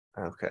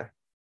 Okay.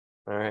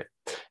 All right.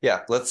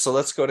 Yeah,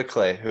 let's go to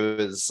Clay, who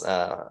is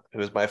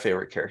my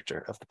favorite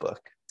character of the book.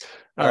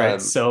 All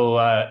right. So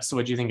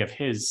what do you think of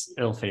his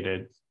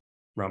ill-fated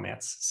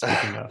romance?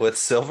 Speaking of with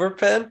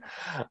Silverpen,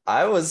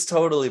 I was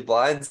totally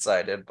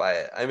blindsided by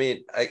it. I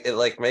mean,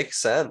 it makes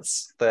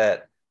sense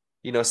that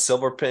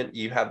Silverpen,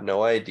 you have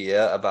no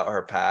idea about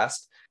her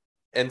past,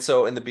 and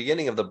so in the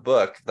beginning of the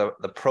book, the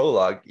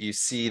prologue, you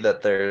see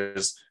that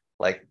there's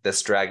like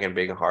this dragon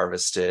being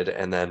harvested,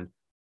 and then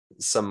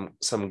some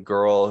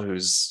girl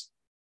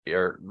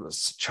or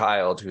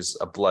child who's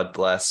a blood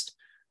blessed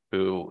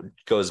who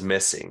goes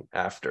missing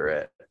after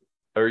it.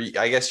 Or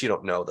I guess you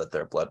don't know that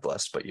they're blood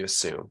blessed, but you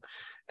assume.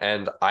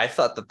 And I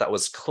thought that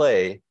was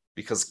Clay,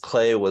 because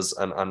Clay was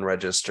an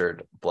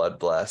unregistered blood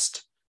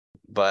blessed.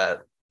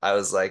 But I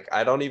was like,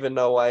 I don't even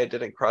know why it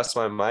didn't cross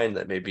my mind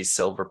that maybe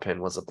Silverpen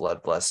was a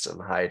blood blessed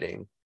and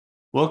hiding.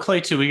 Well,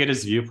 Clay too, we get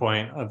his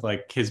viewpoint of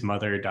like his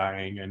mother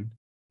dying,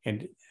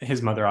 and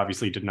his mother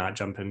obviously did not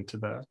jump into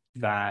the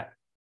vat.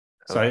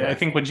 So okay. I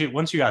think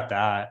once you got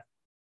that,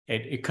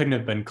 it couldn't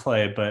have been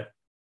Clay. But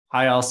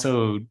I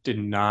also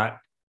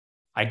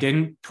I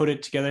didn't put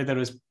it together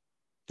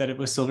that it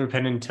was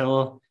Silverpen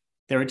until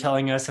they were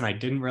telling us, and I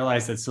didn't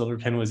realize that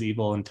Silverpen was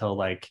evil until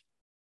like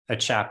a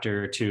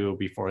chapter or two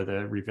before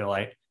the reveal.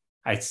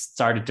 I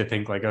started to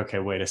think like, okay,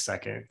 wait a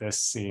second, this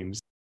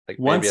seems like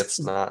maybe it's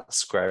not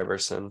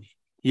Scriberson.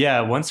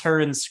 Yeah, once her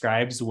and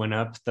Scribes went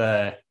up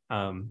the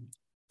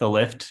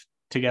lift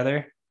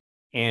together,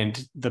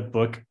 and the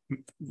book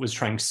was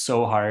trying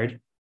so hard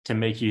to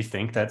make you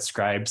think that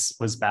Scribes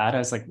was bad. I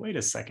was like, wait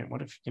a second,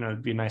 what if,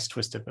 it'd be a nice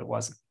twist if it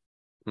wasn't.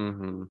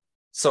 Mm-hmm.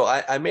 So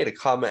I made a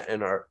comment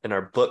in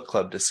our book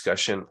club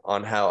discussion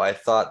on how I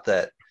thought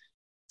that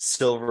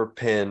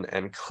Silverpin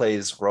and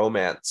Clay's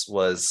romance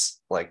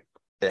was like,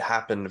 it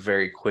happened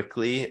very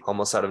quickly,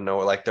 almost out of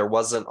nowhere. Like there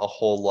wasn't a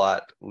whole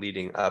lot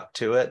leading up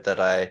to it that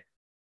I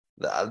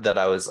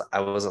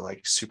wasn't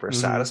like super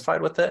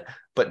satisfied with it.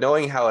 But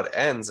knowing how it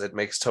ends, it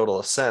makes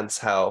total sense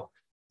how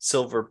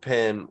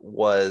Silverpin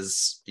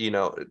was,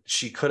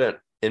 she couldn't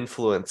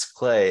influence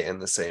Clay in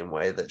the same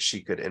way that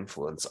she could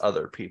influence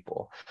other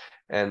people.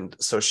 And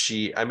so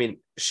she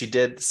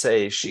did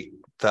say she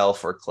fell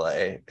for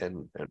Clay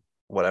in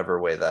whatever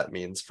way that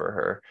means for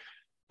her,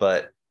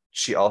 but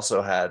she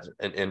also had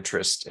an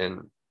interest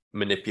in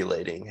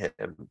manipulating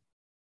him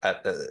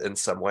in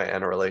some way,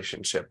 and a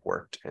relationship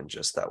worked in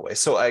just that way.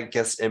 So I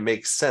guess it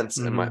makes sense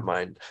in my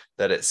mind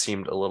that it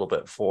seemed a little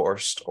bit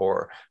forced,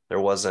 or there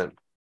wasn't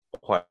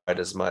quite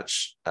as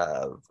much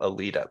of a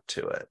lead up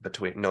to it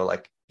between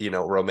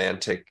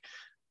romantic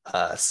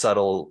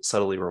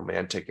subtly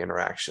romantic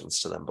interactions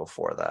to them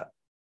before that.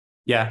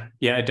 Yeah,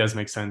 it does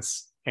make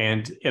sense.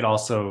 And it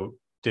also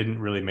didn't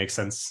really make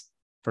sense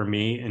for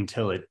me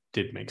until it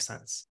did make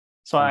sense.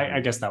 So I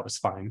guess that was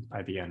fine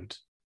by the end.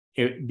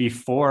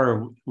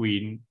 Before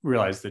we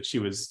realized that she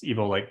was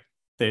evil, like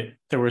there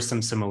were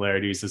some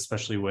similarities,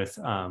 especially with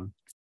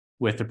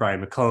the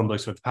Brian McClellan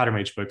books, with the Powder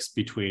Mage books,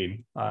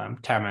 between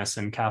Tamas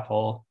and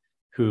Capel,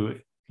 who,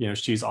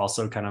 she's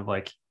also kind of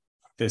like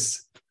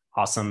this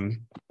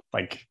awesome,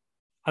 like,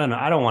 I don't know,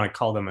 I don't want to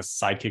call them a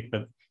sidekick,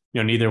 but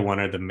neither one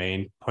are the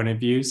main point of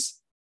views,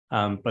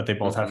 but they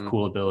both have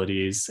cool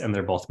abilities, and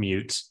they're both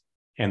mute,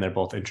 and they're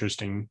both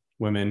interesting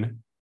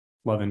women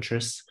love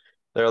interests.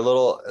 They're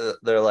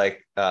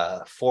like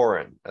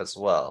foreign as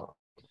well,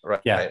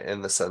 right? Yeah,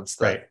 in the sense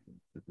that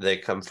they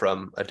come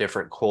from a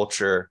different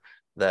culture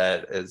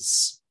that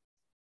is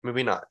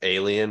maybe not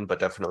alien, but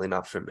definitely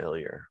not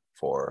familiar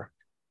for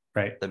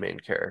the main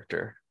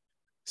character.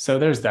 So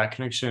there's that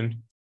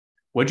connection.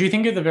 What do you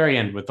think at the very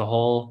end with the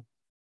whole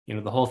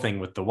thing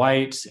with the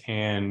white,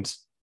 and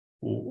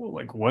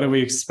like, what do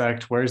we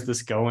expect? Where's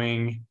this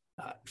going?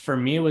 For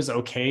me, it was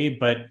okay,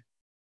 but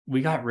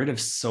we got rid of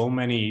so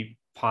many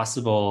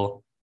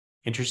possible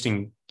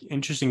interesting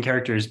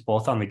characters,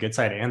 both on the good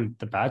side and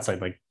the bad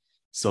side. Like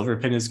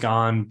Silverpin is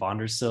gone,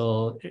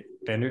 Bondersill,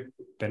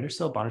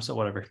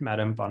 whatever,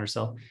 Madame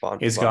Bondersill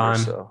is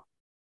gone.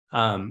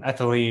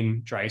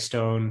 Etheline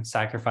Drystone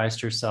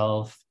sacrificed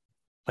herself.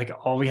 Like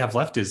all we have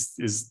left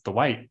is the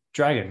white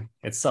dragon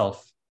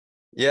itself.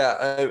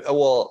 Yeah,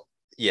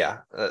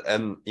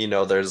 and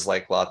there's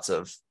like lots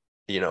of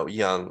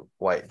young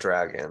white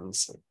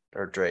dragons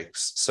or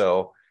drakes.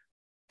 So,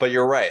 but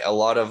you're right, a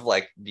lot of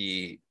like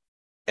the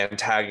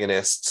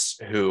antagonists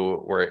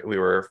who we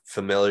were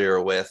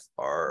familiar with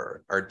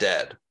are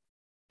dead,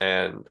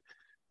 and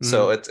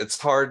so it's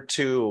hard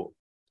to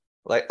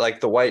like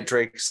the white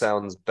drake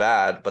sounds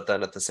bad, but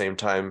then at the same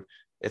time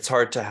it's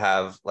hard to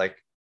have like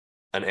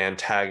an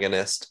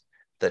antagonist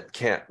that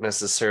can't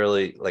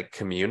necessarily like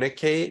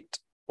communicate,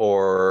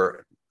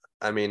 or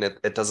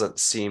it doesn't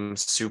seem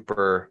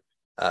super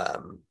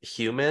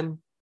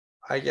human,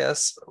 I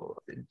guess,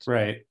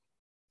 right?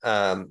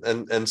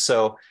 And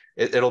so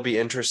it'll be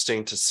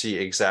interesting to see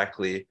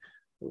exactly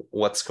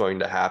what's going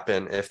to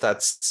happen, if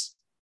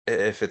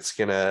it's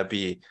gonna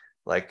be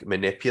like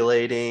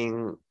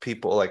manipulating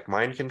people, like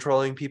mind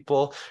controlling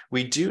people.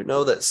 We do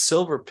know that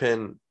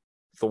Silverpin,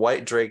 the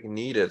white drake,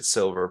 needed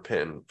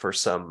Silverpin for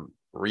some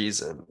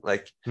reason.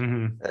 Like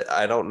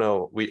I don't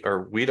know,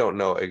 we don't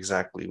know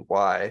exactly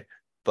why,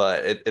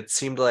 but it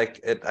seemed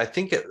like I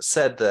think it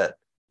said that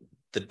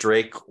the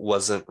drake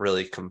wasn't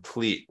really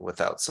complete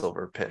without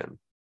Silverpin,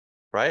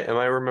 right? Am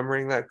I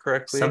remembering that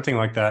correctly? Something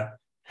like that.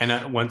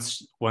 And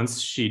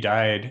once she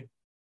died,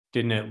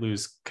 didn't it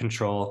lose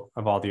control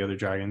of all the other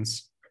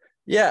dragons?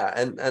 Yeah,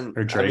 and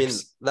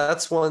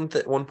that's one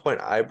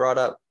point I brought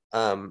up.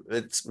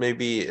 It's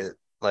maybe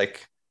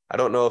like, I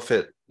don't know if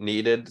it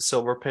needed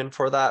Silverpin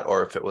for that,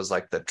 or if it was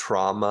like the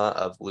trauma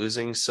of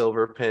losing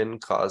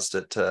Silverpin caused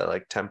it to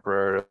like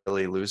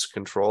temporarily lose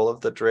control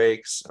of the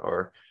drakes,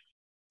 or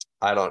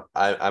I don't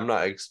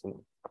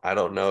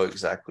know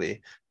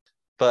exactly.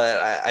 But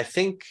I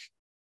think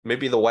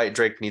maybe the white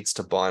drake needs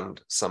to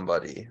bond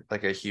somebody,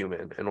 like a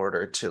human, in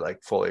order to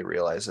like fully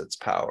realize its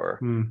power.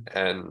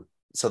 And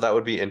so that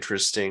would be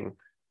interesting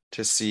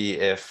to see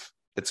if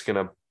it's going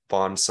to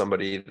bond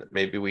somebody that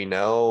maybe we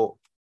know,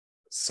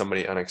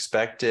 somebody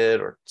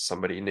unexpected, or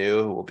somebody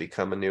new who will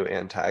become a new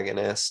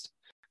antagonist.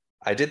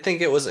 I did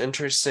think it was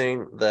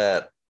interesting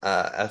that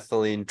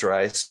Etheline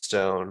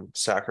Drystone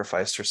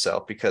sacrificed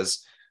herself,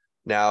 because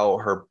now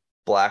her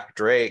black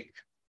drake,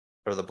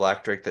 or the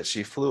black drake that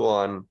she flew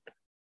on,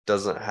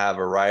 doesn't have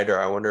a rider.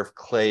 I wonder if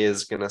Clay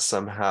is going to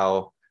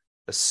somehow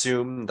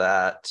assume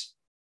that,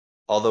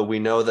 although we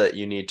know that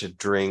you need to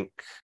drink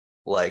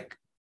like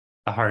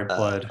The heart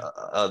blood.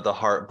 the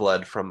heart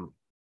blood from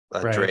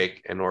a Right.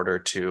 drake in order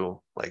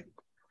to like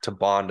to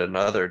bond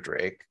another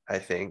drake, I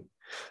think.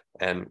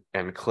 And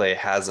Clay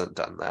hasn't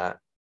done that.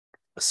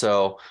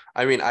 So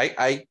I mean,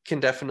 I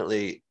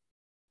definitely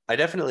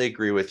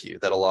agree with you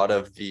that a lot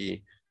of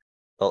the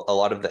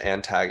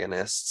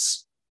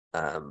antagonists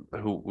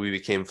who we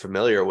became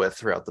familiar with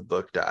throughout the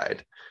book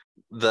died.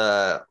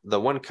 The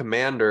one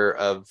commander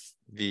of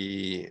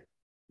the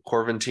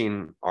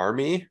Corventine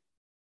army,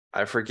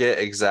 I forget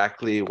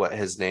exactly what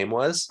his name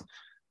was,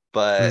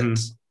 but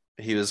Mhm.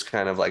 he was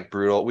kind of like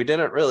brutal. We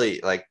didn't really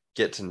like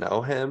get to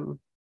know him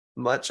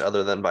much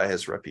other than by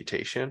his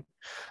reputation,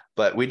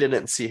 but we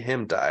didn't see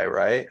him die,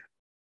 right?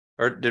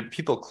 Or did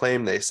people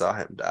claim they saw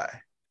him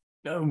die?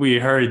 We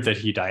heard that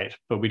he died,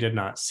 but we did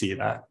not see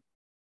that.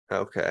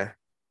 Okay.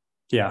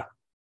 Yeah.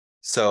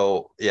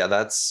 So yeah,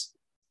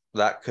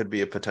 that could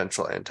be a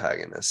potential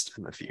antagonist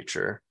in the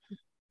future.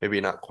 Maybe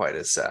not quite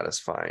as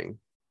satisfying.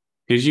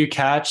 Did you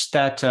catch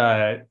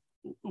that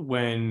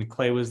when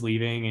Clay was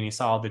leaving and he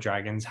saw all the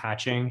dragons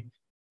hatching,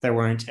 there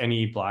weren't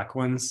any black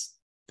ones?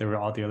 There were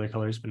all the other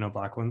colors, but no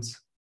black ones.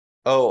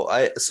 Oh,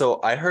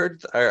 I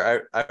heard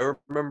I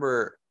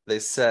remember they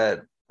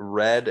said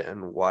red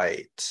and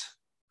white.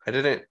 I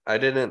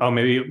didn't Oh,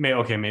 maybe it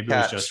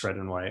was just catch, red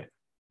and white.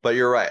 but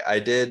you're right. I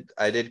did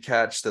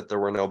catch that there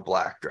were no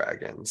black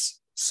dragons.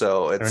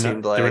 So it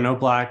seemed There were like no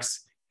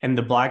blacks, and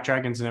the black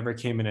dragons never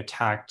came and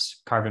attacked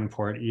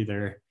Carvenport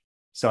either.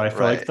 So I feel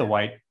like right. the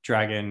white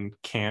dragon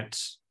can't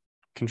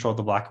control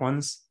the black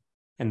ones,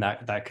 and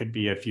that could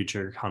be a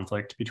future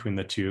conflict between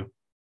the two.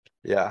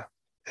 Yeah.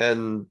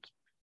 And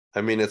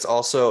I mean it's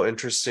also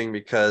interesting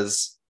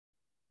because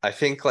I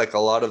think like a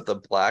lot of the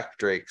black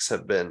drakes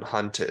have been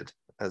hunted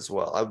as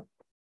well.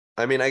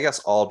 I mean, I guess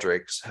all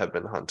drakes have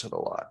been hunted a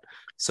lot.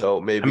 So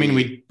I mean,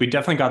 maybe, we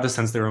definitely got the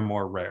sense they were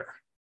more rare.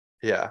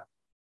 yeah,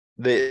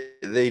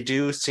 they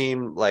do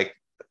seem like,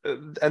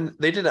 and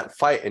they didn't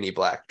fight any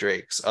black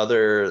drakes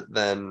other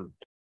than,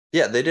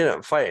 yeah, they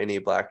didn't fight any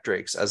black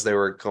drakes as they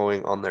were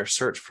going on their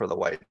search for the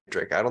white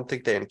drake. I don't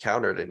think they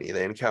encountered any.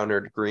 They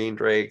encountered green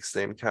drakes.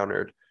 They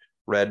encountered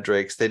red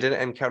drakes. They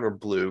didn't encounter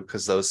blue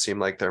because those seem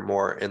like they're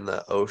more in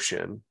the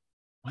ocean.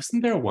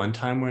 Wasn't there one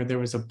time where there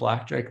was a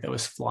black drake that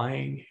was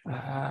flying?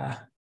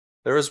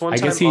 There was one I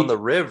guess time on the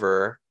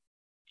river.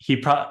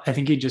 I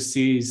think he just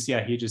sees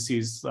Yeah.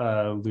 Lutheron.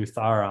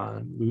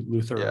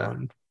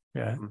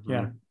 Yeah, Mm-hmm.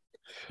 yeah,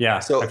 yeah. I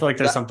So feel like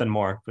there's something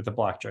more with the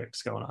black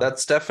drakes going on.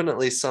 that's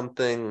definitely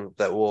something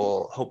that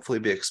will hopefully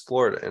be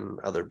explored in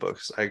other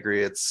books. I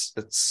agree. It's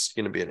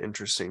going to be an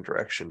interesting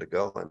direction to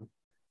go in.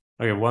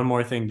 Okay, one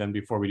more thing then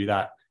before we do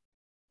that.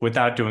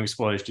 Without doing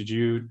spoilers, did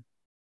you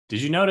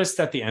notice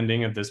that the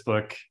ending of this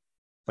book,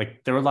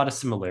 like there were a lot of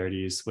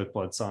similarities with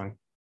Bloodsong?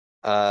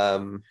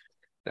 Um,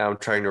 Now I'm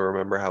trying to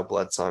remember how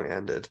Bloodsong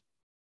ended,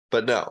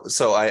 but no.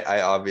 So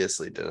I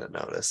obviously didn't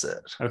notice it.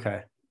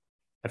 Okay.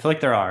 I feel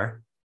like there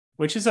are,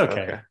 which is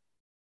okay. Okay.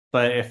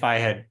 But if I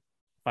had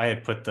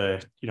put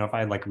if I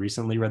had like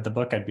recently read the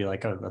book, I'd be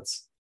like, oh,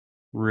 that's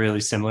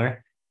really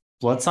similar.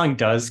 Bloodsong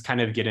does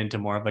kind of get into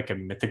more of like a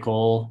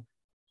mythical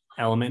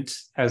element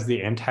as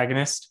the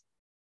antagonist.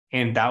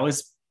 And that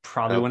was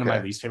probably one of my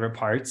Okay. least favorite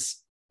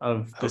parts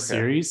of the Okay.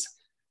 series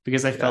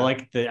because I felt Yeah.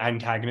 like the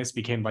antagonist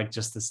became like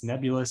just this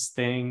nebulous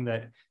thing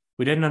that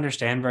we didn't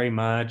understand very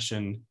much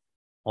and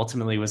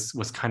ultimately was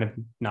kind of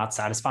not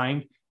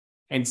satisfying.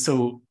 And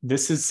so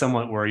this is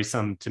somewhat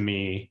worrisome to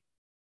me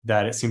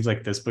that it seems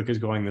like this book is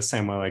going the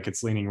same way, like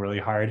it's leaning really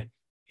hard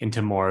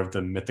into more of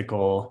the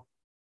mythical,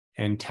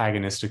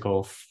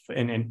 antagonistical,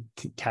 and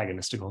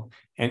antagonistical,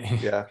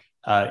 and Yeah.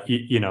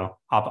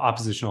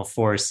 oppositional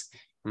force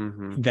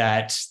Mm-hmm.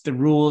 that the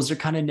rules are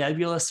kind of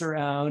nebulous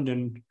around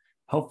and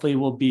hopefully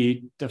will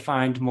be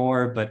defined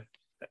more. But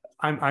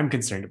I'm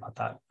concerned about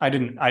that. I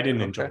didn't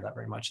enjoy Okay. that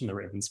very much in the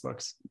Ravens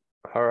books.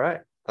 All right.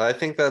 I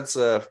think that's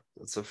a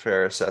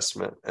fair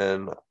assessment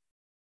and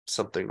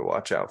something to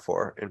watch out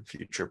for in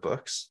future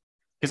books.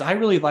 Because I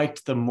really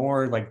liked the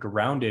more like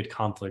grounded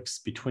conflicts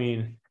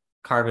between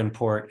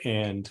Carvenport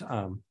and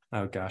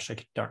oh gosh, I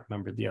don't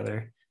remember the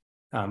other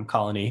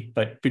colony,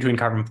 but between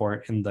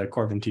Carvenport and the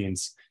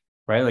Corventines,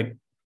 right? Like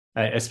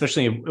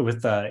especially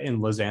with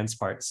in Lausanne's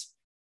parts,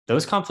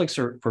 those conflicts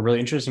were really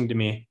interesting to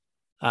me.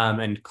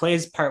 And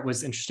Clay's part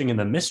was interesting in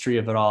the mystery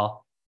of it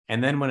all.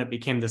 And then when it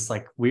became this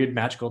like weird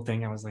magical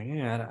thing, I was like,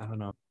 yeah, I don't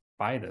know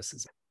why this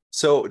is.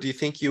 So, do you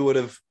think you would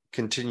have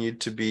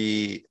continued to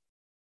be,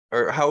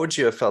 or how would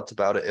you have felt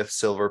about it if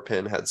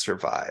Silverpin had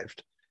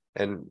survived,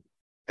 and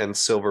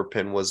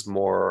Silverpin was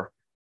more,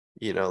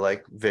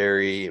 like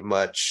very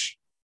much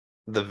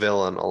the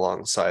villain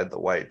alongside the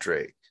White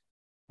Drake?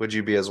 Would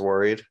you be as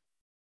worried?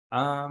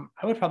 I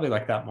would probably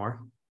like that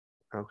more.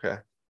 Okay.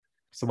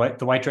 So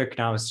the white drake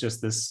now is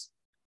just this.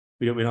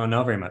 We don't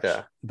know very much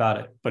Yeah.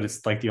 about it, but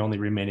it's like the only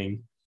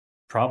remaining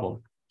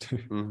problem.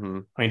 Mm-hmm.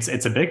 I mean,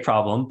 it's a big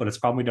problem, but it's a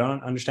problem we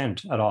don't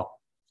understand at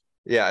all.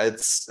 Yeah,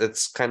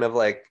 it's kind of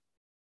like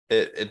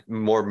it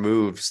more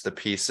moves the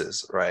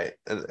pieces, right?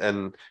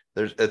 And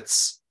there's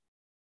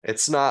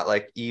it's not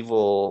like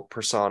evil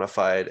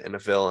personified in a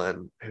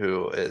villain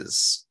who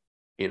is,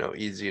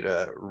 easy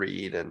to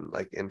read and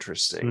like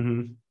interesting.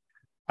 Mm-hmm.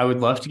 I would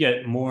love to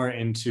get more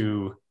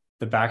into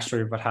the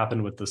backstory of what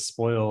happened with the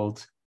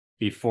spoiled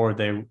before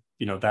they,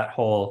 that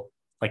whole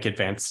like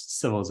advanced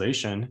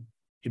civilization.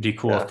 It'd be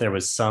cool if there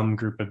was some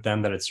group of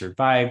them that had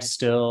survived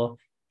still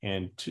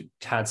and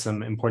had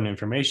some important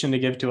information to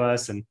give to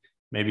us and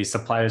maybe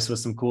supply us with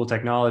some cool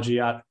technology.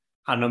 I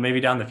don't know,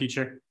 maybe down the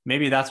future,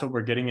 maybe that's what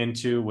we're getting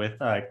into with,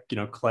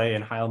 Clay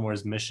and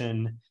Hylemore's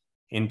mission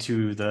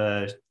into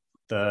the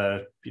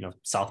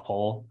South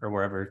Pole or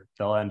wherever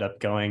they'll end up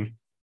going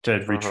to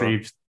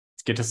retrieve,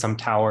 get to some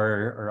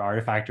tower or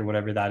artifact or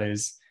whatever that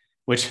is,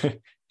 which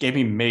gave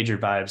me major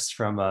vibes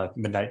from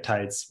Midnight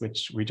Tides,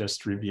 which we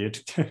just reviewed.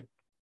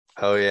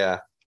 Oh yeah.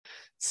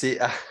 See,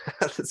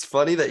 it's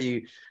funny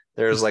that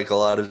there's like a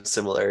lot of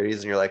similarities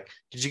and you're like,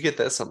 did you get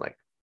this? I'm like,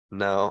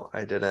 no,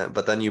 I didn't.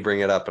 But then you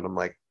bring it up and I'm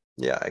like,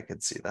 yeah, I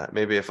could see that.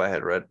 Maybe if I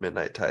had read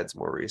Midnight Tides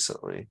more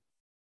recently.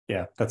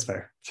 Yeah, that's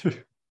fair.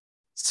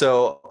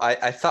 So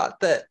I thought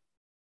that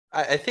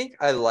I think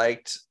I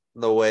liked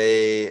the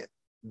way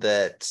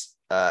that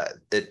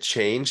it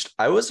changed.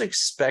 I was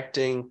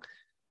expecting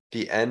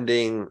the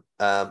ending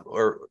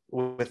or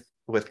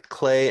with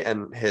Clay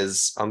and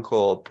his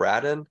uncle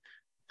Braddon.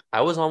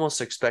 I was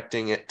almost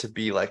expecting it to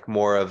be like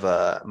more of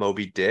a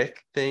Moby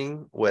Dick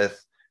thing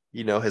with,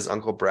 his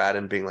uncle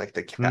Braddon being like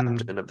the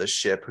captain of the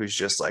ship who's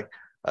just like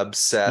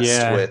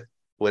obsessed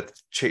with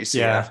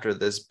chasing after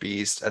this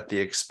beast at the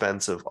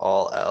expense of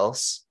all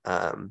else.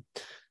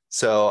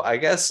 So I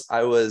guess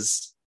I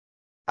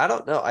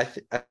don't know. I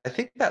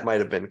think that might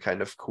have been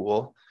kind of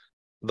cool,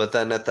 but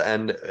then at the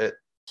end,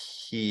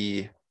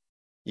 you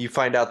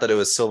find out that it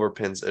was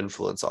Silverpin's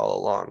influence all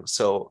along.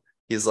 So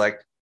he's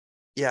like,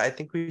 yeah, I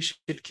think we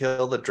should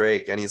kill the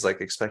Drake. And he's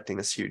like expecting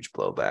this huge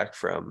blowback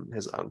from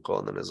his uncle.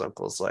 And then his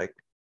uncle's like,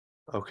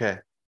 okay,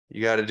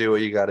 you got to do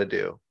what you got to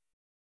do.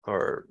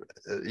 Or,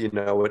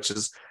 which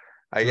is,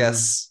 I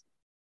guess,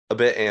 a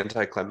bit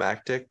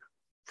anticlimactic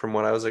from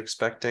what I was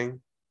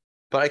expecting.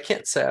 But I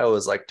can't say I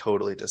was like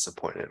totally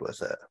disappointed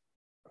with it.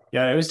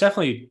 Yeah, it was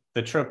definitely,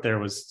 the trope there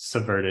was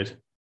subverted.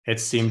 It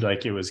seemed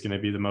like it was going to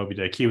be the Moby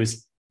Dick.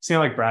 Seemed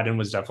like Braddon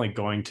was definitely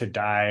going to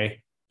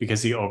die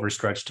because he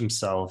overstretched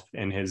himself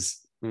in his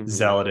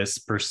zealous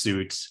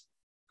pursuit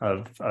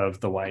of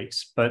the white.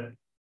 But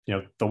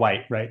the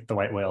white, right? The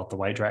white whale, the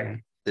white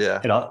dragon. Yeah.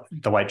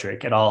 The white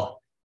drake. It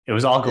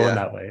was all going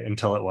that way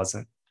until it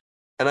wasn't.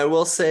 And I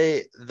will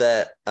say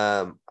that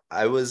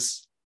I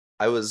was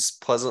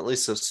pleasantly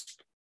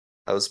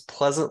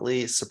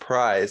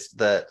surprised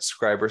that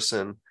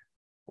Scriberson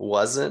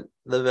wasn't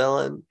the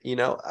villain. He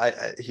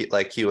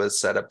was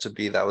set up to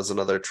be. That was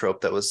another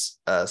trope that was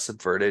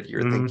subverted.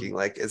 You're thinking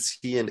like, is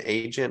he an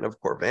agent of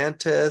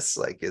Corvantis?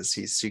 Like, is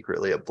he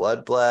secretly a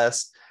blood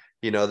blessed?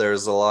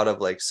 There's a lot of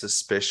like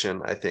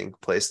suspicion, I think,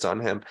 placed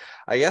on him.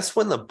 I guess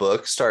when the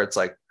book starts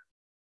like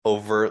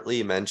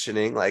overtly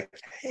mentioning like,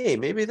 hey,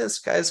 maybe this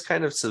guy's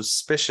kind of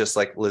suspicious,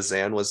 like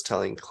Lizanne was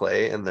telling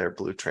Clay in their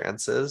blue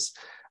trances,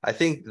 I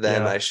think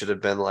then I should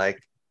have been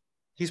like,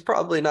 he's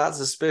probably not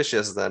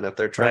suspicious then if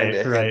they're trying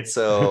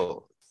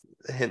to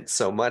hint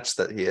so much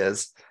that he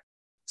is.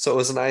 So it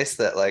was nice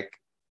that like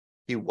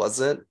he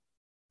wasn't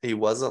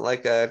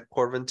like a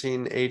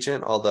Corvantine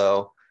agent,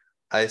 although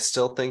I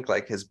still think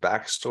like his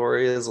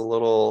backstory is a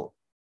little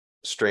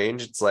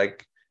strange. It's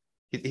like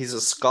he's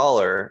a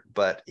scholar,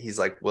 but he's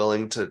like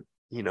willing to,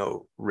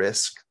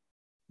 risk.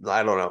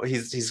 I don't know.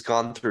 He's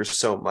gone through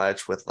so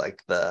much with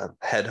like the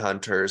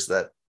headhunters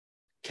that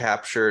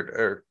captured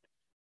or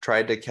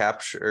tried to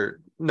capture.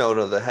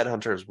 No, the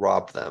headhunters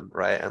robbed them,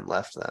 right, and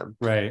left them.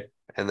 Right.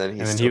 And then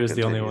he was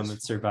the only one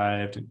that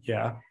survived.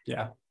 Yeah.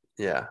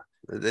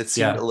 It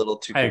seemed a little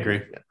too. I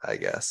agree. I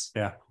guess.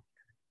 Yeah.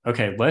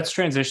 Okay, let's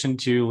transition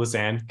to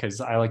Lizanne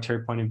because I liked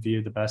her point of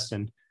view the best,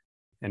 and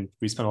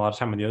we spent a lot of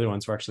time on the other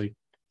ones. We're actually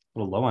a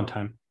little low on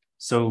time.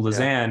 So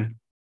Lizanne,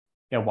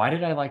 why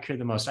did I like her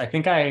the most? I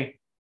think I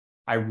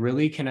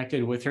really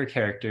connected with her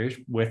character,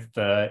 with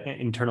the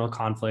internal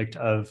conflict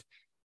of,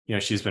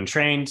 she's been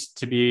trained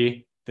to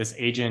be this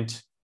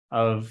agent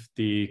of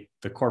the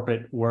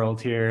corporate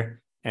world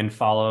here and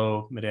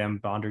follow Madame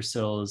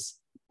Bondersill's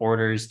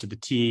orders to the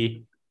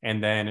T.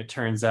 And then it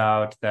turns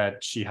out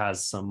that she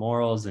has some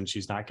morals and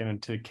she's not going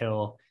to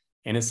kill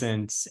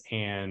innocents.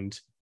 And,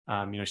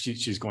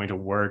 she's going to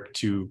work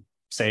to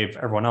save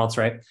everyone else,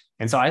 right?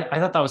 And so I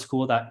thought that was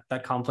cool.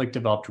 That conflict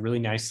developed really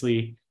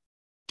nicely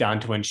down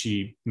to when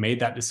she made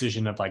that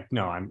decision of like,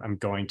 no, I'm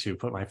going to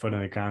put my foot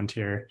on the ground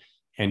here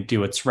and do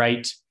what's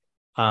right.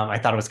 I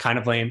thought it was kind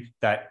of lame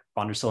that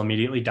Bondersill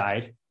immediately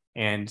died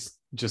and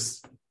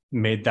just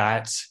made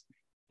that,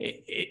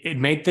 it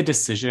made the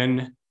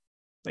decision,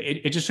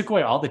 it just took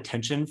away all the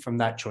tension from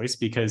that choice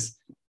because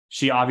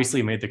she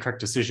obviously made the correct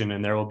decision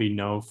and there will be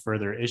no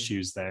further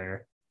issues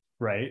there,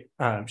 right?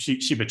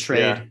 She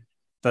betrayed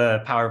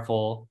the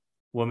powerful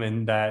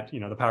woman that,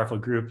 the powerful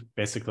group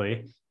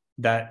basically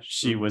that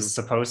she was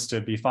supposed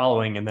to be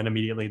following, and then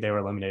immediately they were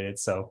eliminated.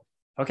 So,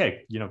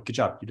 okay, good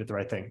job. You did the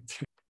right thing.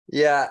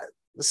 Yeah.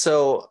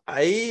 So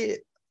I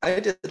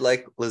did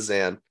like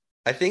Lizanne.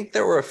 I think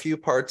there were a few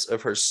parts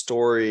of her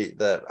story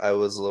that I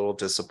was a little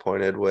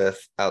disappointed with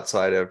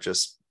outside of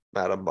just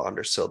Madame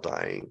Bondersill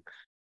dying.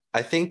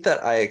 I think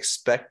that I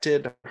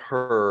expected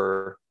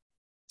her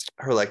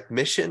like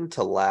mission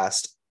to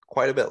last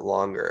quite a bit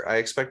longer. I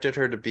expected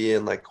her to be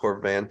in like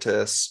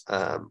Corvantis,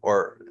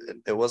 or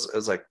it was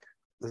like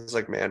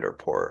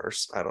Manderport or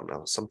I don't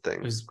know, It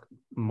something. was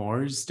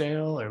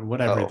Mooresdale or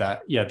whatever Oh,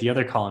 that. Yeah, the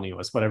other colony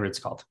was, whatever it's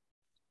called.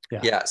 Yeah.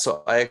 yeah.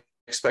 So I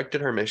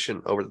expected her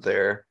mission over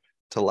there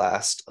to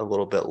last a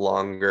little bit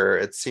longer.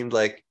 It seemed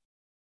like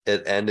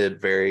it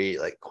ended very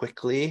like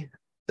quickly.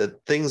 The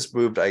things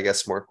moved, I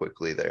guess, more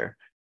quickly there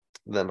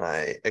than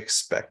I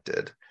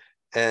expected.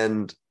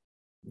 And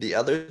the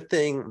other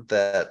thing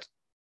that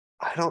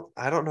I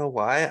don't know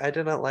why I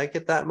did not like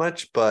it that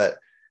much, but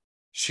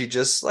she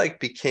just like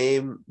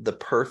became the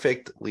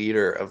perfect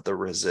leader of the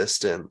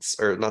resistance,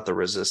 or not the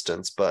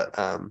resistance, but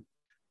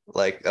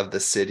like of the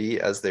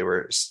city as they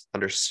were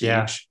under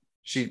Yeah. siege.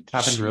 She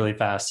Happened she really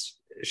fast.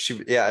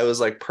 she yeah, it was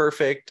like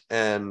perfect,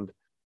 and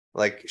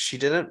like she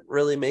didn't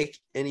really make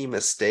any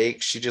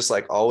mistakes. She just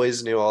like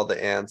always knew all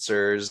the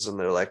answers, and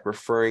they're like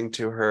referring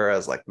to her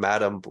as like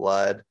Madam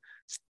Blood.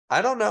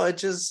 I don't know,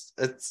 it's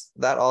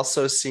that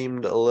also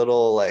seemed a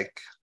little like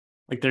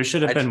Like there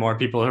should have I been more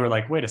people who were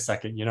like, wait a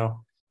second,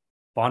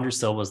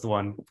 Bondersill was the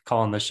one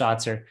calling the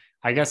shots here.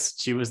 I guess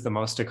she was the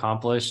most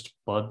accomplished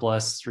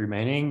bloodless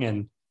remaining,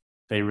 and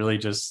they really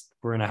just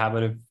were in a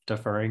habit of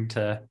deferring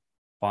to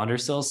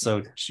Bondersill.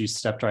 So she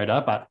stepped right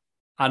up.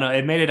 I don't know.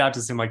 It made it out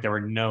to seem like there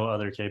were no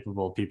other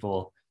capable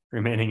people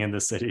remaining in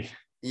the city.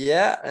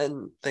 yeah,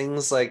 and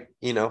things like,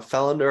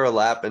 fell into her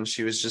lap, and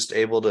she was just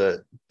able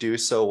to do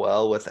so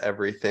well with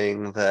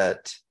everything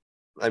that,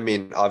 I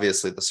mean,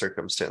 obviously the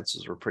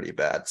circumstances were pretty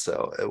bad,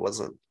 so it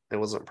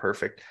wasn't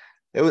perfect.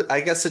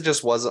 I guess it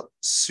just wasn't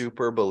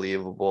super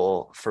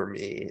believable for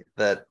me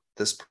that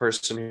this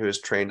person who was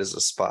trained as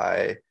a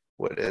spy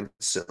would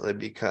instantly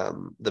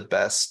become the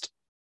best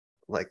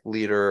like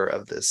leader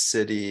of this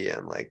city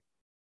and like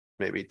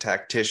maybe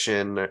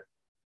tactician.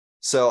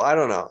 So I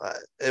don't know.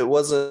 It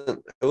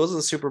wasn't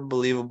super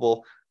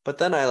believable. But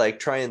then I like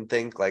try and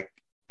think like,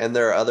 and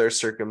there are other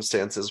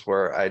circumstances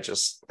where I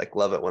just like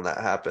love it when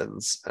that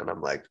happens, and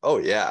I'm like, oh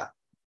yeah,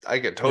 I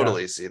could Yeah.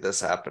 totally see this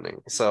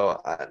happening.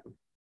 So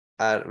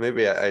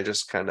maybe I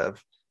just kind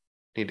of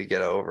need to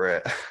get over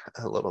it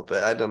a little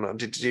bit. I don't know.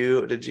 Did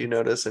you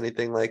notice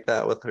anything like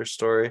that with her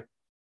story?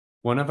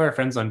 One of our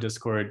friends on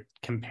Discord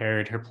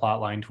compared her plot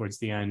line towards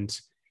the end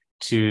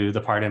to the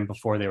part in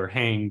before they were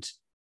hanged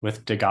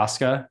with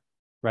Dagaska,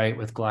 right?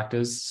 With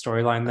Galacta's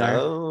storyline there,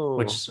 Oh,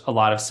 which a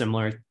lot of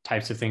similar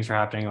types of things were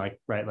happening, like,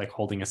 right, like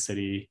holding a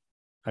city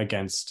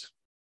against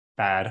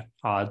bad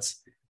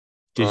odds.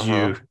 Did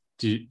uh-huh.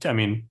 you, I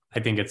mean,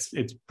 I think it's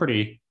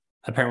pretty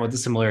apparent what the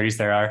similarities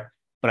there are.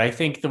 But I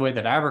think the way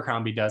that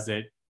Abercrombie does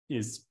it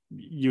is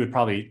you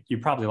probably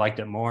liked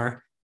it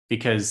more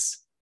because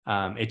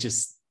it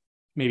just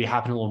maybe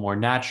happened a little more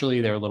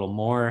naturally. There were a little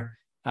more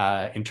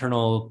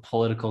internal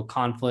political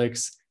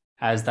conflicts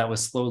as that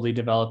was slowly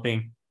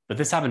developing. But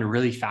this happened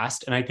really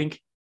fast, and I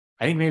think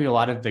maybe a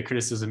lot of the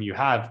criticism you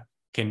have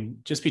can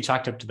just be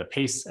chalked up to the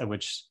pace at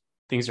which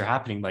things are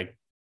happening. Like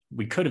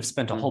we could have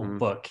spent a whole Hmm.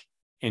 book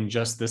in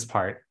just this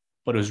part,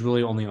 but it was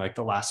really only like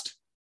the last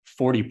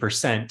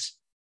 40%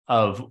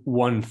 of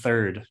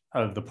 1/3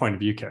 of the point of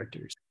view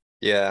characters.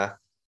 Yeah.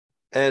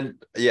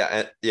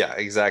 Yeah,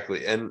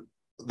 exactly. And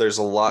there's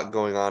a lot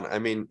going on. I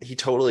mean,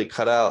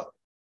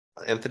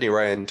 Anthony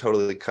Ryan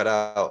totally cut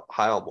out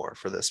Heilmore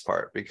for this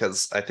part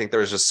because I think there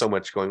was just so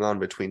much going on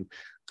between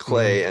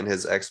Clay Mm-hmm. and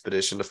his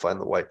expedition to find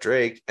the White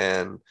Drake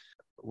and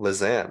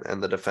Lizanne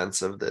and the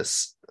defense of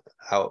this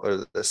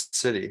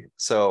city.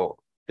 So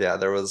yeah,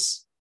 there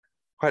was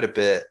quite a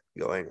bit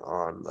going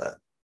on that.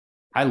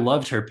 I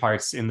loved her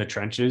parts in the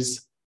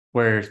trenches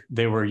where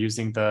they were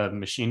using the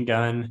machine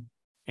gun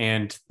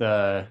and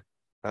the,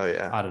 Oh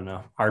yeah. I don't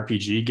know,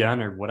 RPG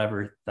gun or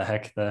whatever the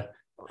heck the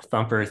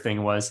thumper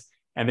thing was.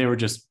 And they were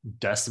just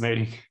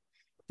decimating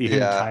the Yeah.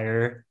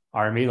 entire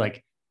army.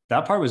 Like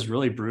that part was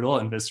really brutal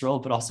and visceral,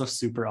 but also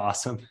super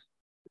awesome.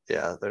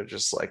 Yeah, they're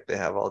just like they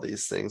have all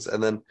these things,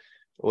 and then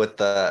with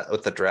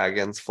the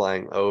dragons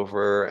flying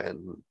over,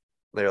 and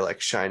they're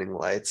like shining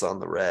lights on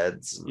the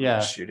reds and Yeah.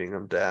 shooting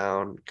them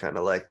down, kind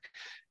of like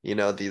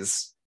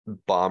these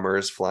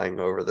bombers flying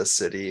over the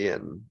city,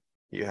 and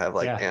you have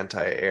like Yeah.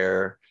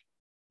 anti-air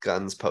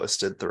guns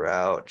posted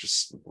throughout,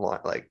 just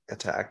like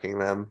attacking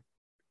them.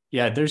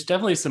 Yeah. There's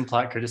definitely some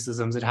plot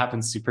criticisms. It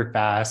happens super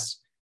fast.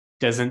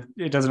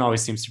 It doesn't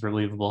always seem super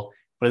believable.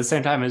 But at the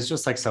same time, it's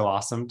just like so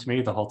awesome to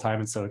me the whole time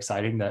and so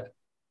exciting that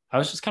I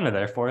was just kind of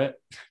there for it.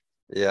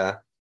 Yeah,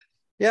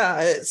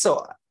 yeah.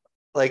 So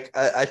like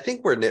I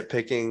think we're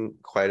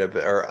nitpicking quite a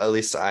bit, or at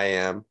least I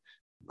am,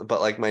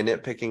 but like my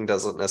nitpicking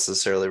doesn't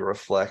necessarily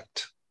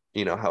reflect,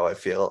 how I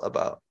feel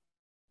about.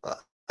 Uh,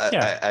 I,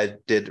 Yeah. I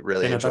did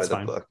really Yeah, no, enjoy that's the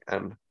fine. book,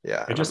 and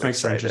yeah, It and just I'm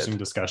makes for interesting excited.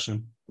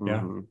 discussion. Yeah.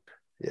 Hmm.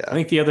 I Yeah.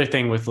 think the other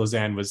thing with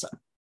Lausanne was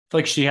feel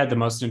like she had the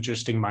most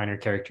interesting minor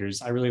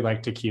characters. I really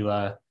like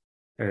Tequila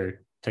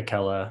or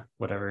Tequila,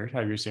 whatever,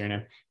 however you say her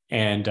name,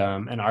 and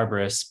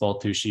Arborist,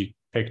 both who she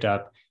picked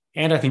up.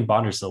 And I think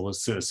Bondersill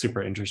was a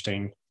super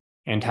interesting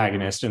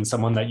antagonist and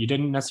someone that you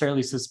didn't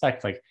necessarily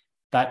suspect. Like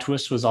that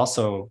twist was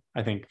also,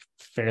 I think,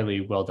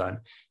 fairly well done.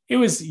 It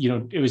was,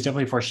 it was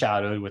definitely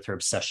foreshadowed with her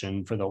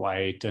obsession for the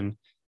white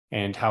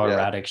and how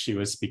erratic she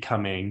was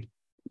becoming.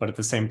 But at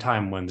the same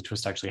time, when the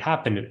twist actually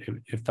happened,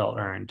 it felt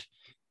earned.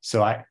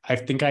 So I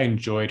think I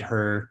enjoyed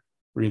her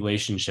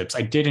relationships.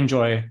 I did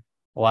enjoy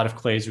a lot of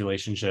Clay's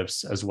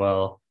relationships as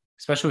well,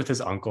 especially with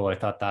his uncle. I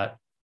thought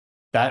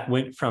that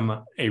went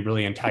from a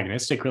really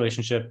antagonistic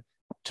relationship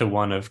to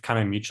one of kind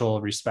of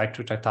mutual respect,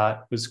 which I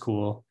thought was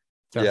cool.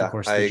 Throughout the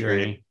course of the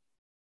journey.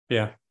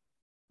 Yeah,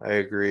 I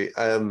agree.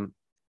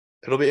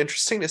 It'll be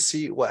interesting to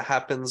see what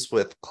happens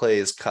with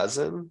Clay's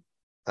cousin.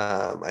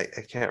 I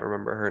can't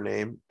remember her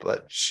name,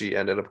 but she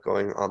ended up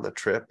going on the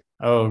trip.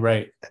 Oh,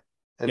 right.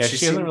 And yeah,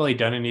 she hasn't really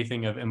done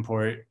anything of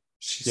import.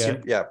 She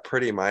seemed,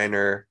 pretty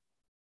minor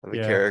of a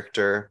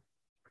character.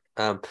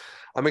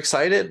 I'm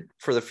excited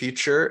for the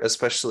future,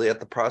 especially at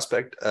the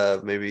prospect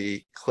of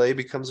maybe Clay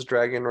becomes a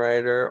dragon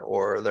rider,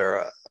 or there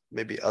are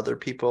maybe other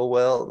people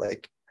will,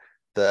 like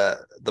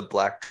the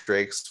Black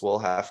Drakes will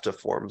have to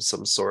form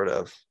some sort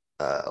of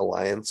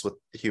alliance with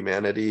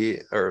humanity,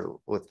 or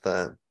with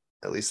at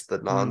least the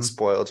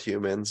non-spoiled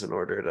humans, in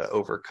order to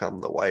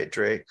overcome the White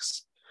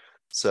Drakes.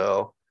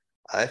 So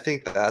I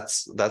think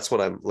that's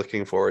what I'm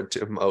looking forward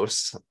to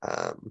most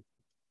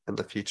in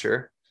the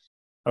future.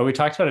 Oh, we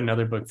talked about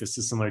another book this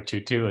is similar to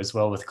too, as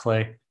well, with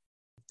Clay.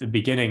 The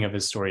beginning of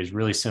his story is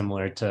really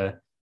similar to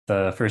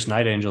the first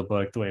Night Angel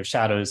book, The Way of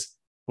Shadows,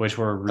 which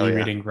we're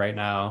rereading right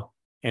now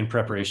in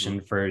preparation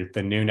for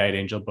the new Night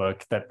Angel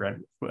book that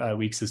Brent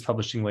Weeks is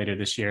publishing later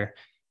this year.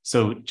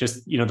 So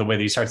just, the way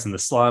that he starts in the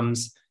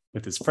slums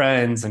with his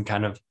friends and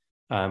kind of,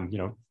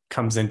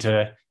 comes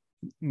into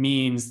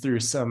means through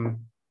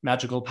some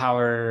magical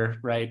power,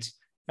 right?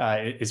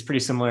 Is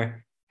pretty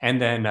similar.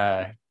 And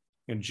then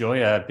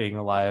Joya being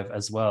alive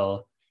as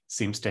well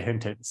seems to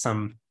hint at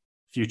some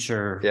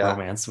future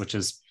romance, which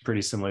is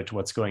pretty similar to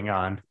what's going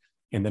on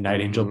in the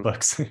Night Angel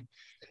books.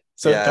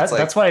 So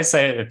that's why I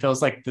say it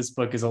feels like this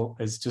book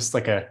is just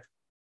like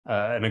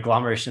an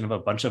agglomeration of a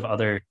bunch of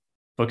other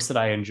books that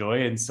I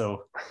enjoy. And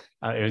so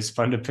it was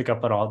fun to pick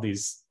up on all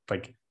these,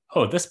 like,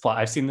 oh, this plot,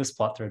 I've seen this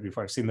plot thread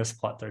before, I've seen this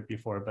plot thread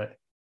before, but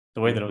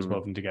the way that it was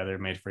woven together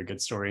made for a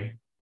good story.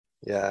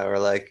 Yeah, or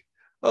like,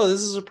 oh,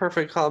 this is a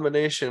perfect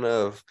combination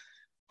of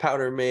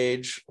Powder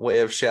Mage, Way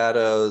of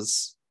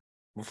Shadows,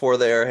 Before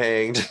They Are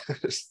Hanged.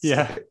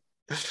 Yeah.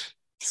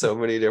 So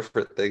many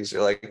different things.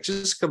 You're like,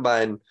 just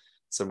combine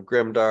some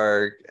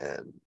grimdark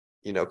and,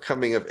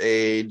 coming of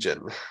age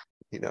and,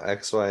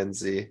 X, Y, and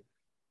Z.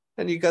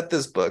 And you got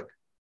this book.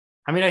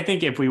 I mean, I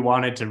think if we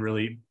wanted to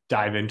really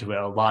dive into it,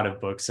 a lot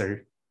of books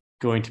are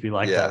going to be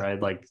like that,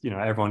 right? Like,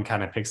 everyone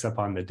kind of picks up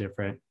on the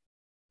different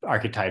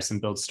archetypes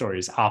and builds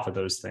stories off of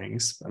those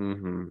things.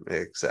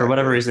 Exactly. For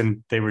whatever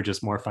reason, they were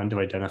just more fun to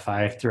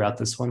identify throughout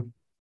this one.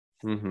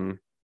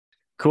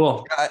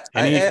 Cool.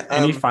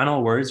 Any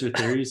final words or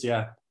theories?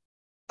 Yeah.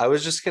 I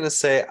was just going to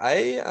say,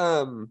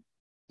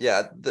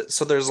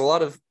 so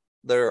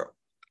there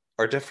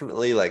are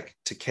definitely, like,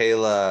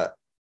 Tequila.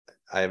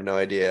 I have no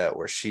idea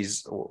where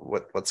she's,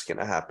 what's going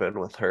to happen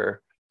with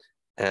her.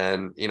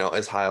 And,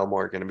 is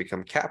Highmore going to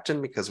become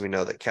captain? Because we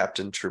know that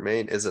Captain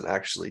Tremaine isn't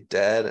actually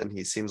dead, and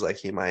he seems like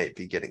he might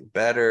be getting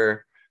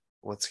better.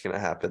 What's going to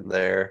happen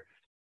there?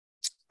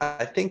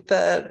 I think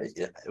that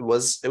it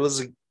was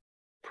a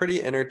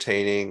pretty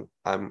entertaining.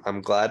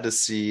 I'm glad to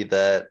see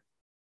that,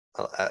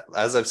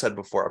 as I've said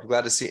before, I'm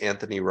glad to see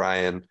Anthony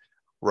Ryan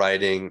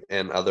writing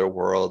in other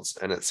worlds,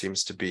 and it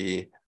seems to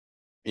be,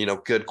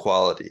 good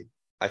quality.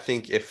 I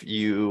think if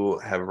you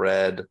have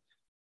read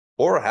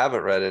or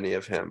haven't read any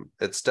of him,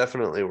 it's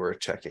definitely worth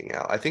checking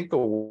out. I think the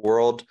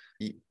world,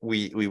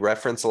 we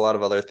reference a lot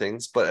of other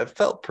things, but it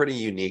felt pretty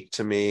unique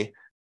to me.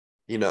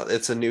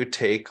 It's a new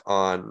take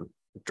on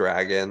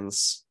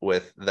dragons,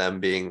 with them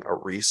being a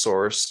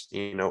resource.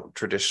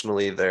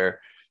 Traditionally they're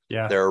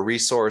a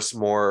resource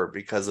more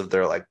because of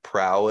their, like,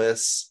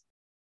 prowess,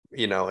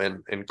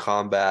 in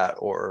combat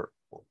or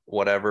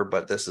whatever.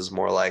 But this is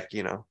more like,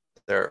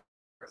 they're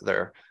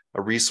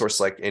a resource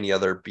like any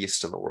other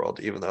beast in the world,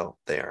 even though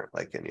they aren't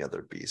like any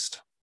other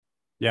beast.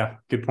 Yeah,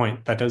 good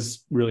point. That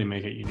does really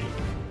make it unique.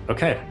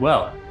 Okay,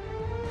 well,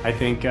 I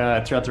think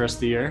throughout the rest of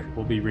the year,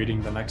 we'll be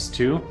reading the next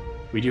two.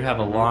 We do have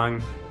a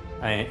long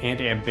and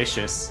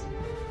ambitious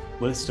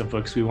list of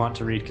books we want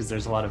to read, because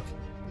there's a lot of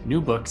new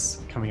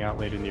books coming out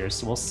later in the year.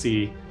 So we'll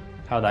see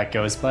how that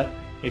goes. But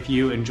if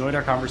you enjoyed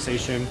our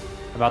conversation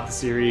about the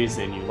series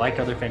and you like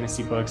other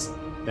fantasy books,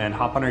 then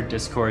hop on our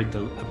Discord. The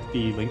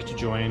link to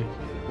join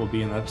will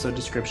be in the episode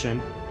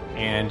description,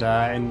 and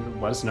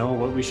let us know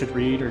what we should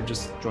read, or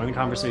just join the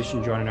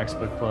conversation, join our next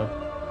book club,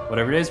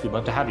 whatever it is. We'd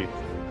love to have you.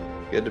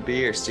 Good to be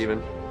here,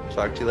 Stephen.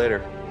 Talk to you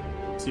later.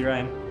 See you,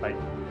 Ryan.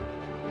 Bye.